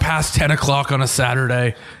are out past 10 o'clock on a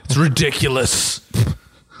Saturday. It's ridiculous.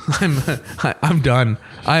 I'm done.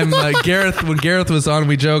 I'm Gareth. When Gareth was on,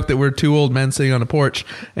 we joked that we're two old men sitting on a porch,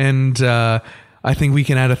 and I think we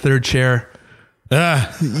can add a third chair.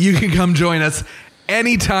 You can come join us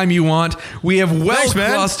anytime you want. We have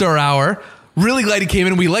crossed our hour. Really glad you came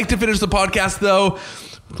in. We like to finish the podcast though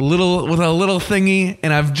with a little thingy,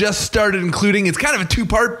 and I've just started including. It's kind of a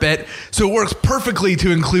 2-part bit, so it works perfectly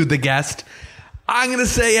to include the guest. I'm going to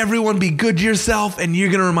say, everyone, be good to yourself, and you're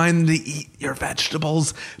going to remind them to eat your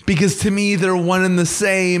vegetables, because to me, they're one and the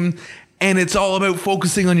same, and it's all about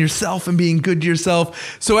focusing on yourself and being good to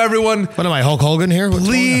yourself. So everyone... What am I, Hulk Hogan here?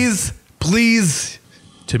 Please,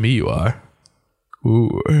 to me you are.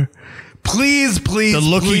 Ooh. Please. The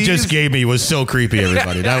look he just gave me was so creepy,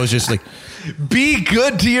 everybody. That was just like... Be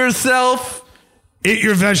good to yourself. Eat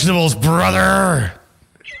your vegetables, brother.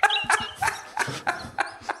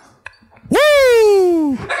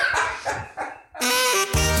 Woo!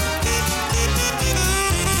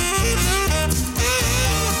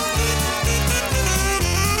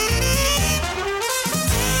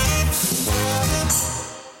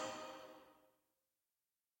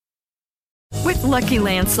 With Lucky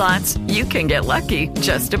Land Slots, you can get lucky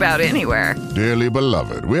just about anywhere. Dearly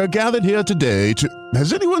beloved, we are gathered here today to...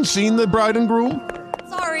 Has anyone seen the bride and groom?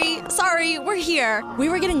 Sorry, we're here. We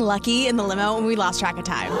were getting lucky in the limo and we lost track of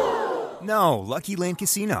time. No, Lucky Land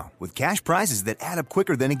Casino, with cash prizes that add up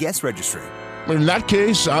quicker than a guest registry. In that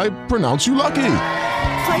case, I pronounce you lucky.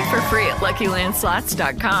 Play for free at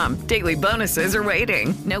LuckyLandSlots.com. Daily bonuses are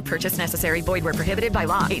waiting. No purchase necessary. Void where prohibited by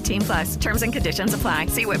law. 18+. Terms and conditions apply.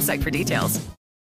 See website for details.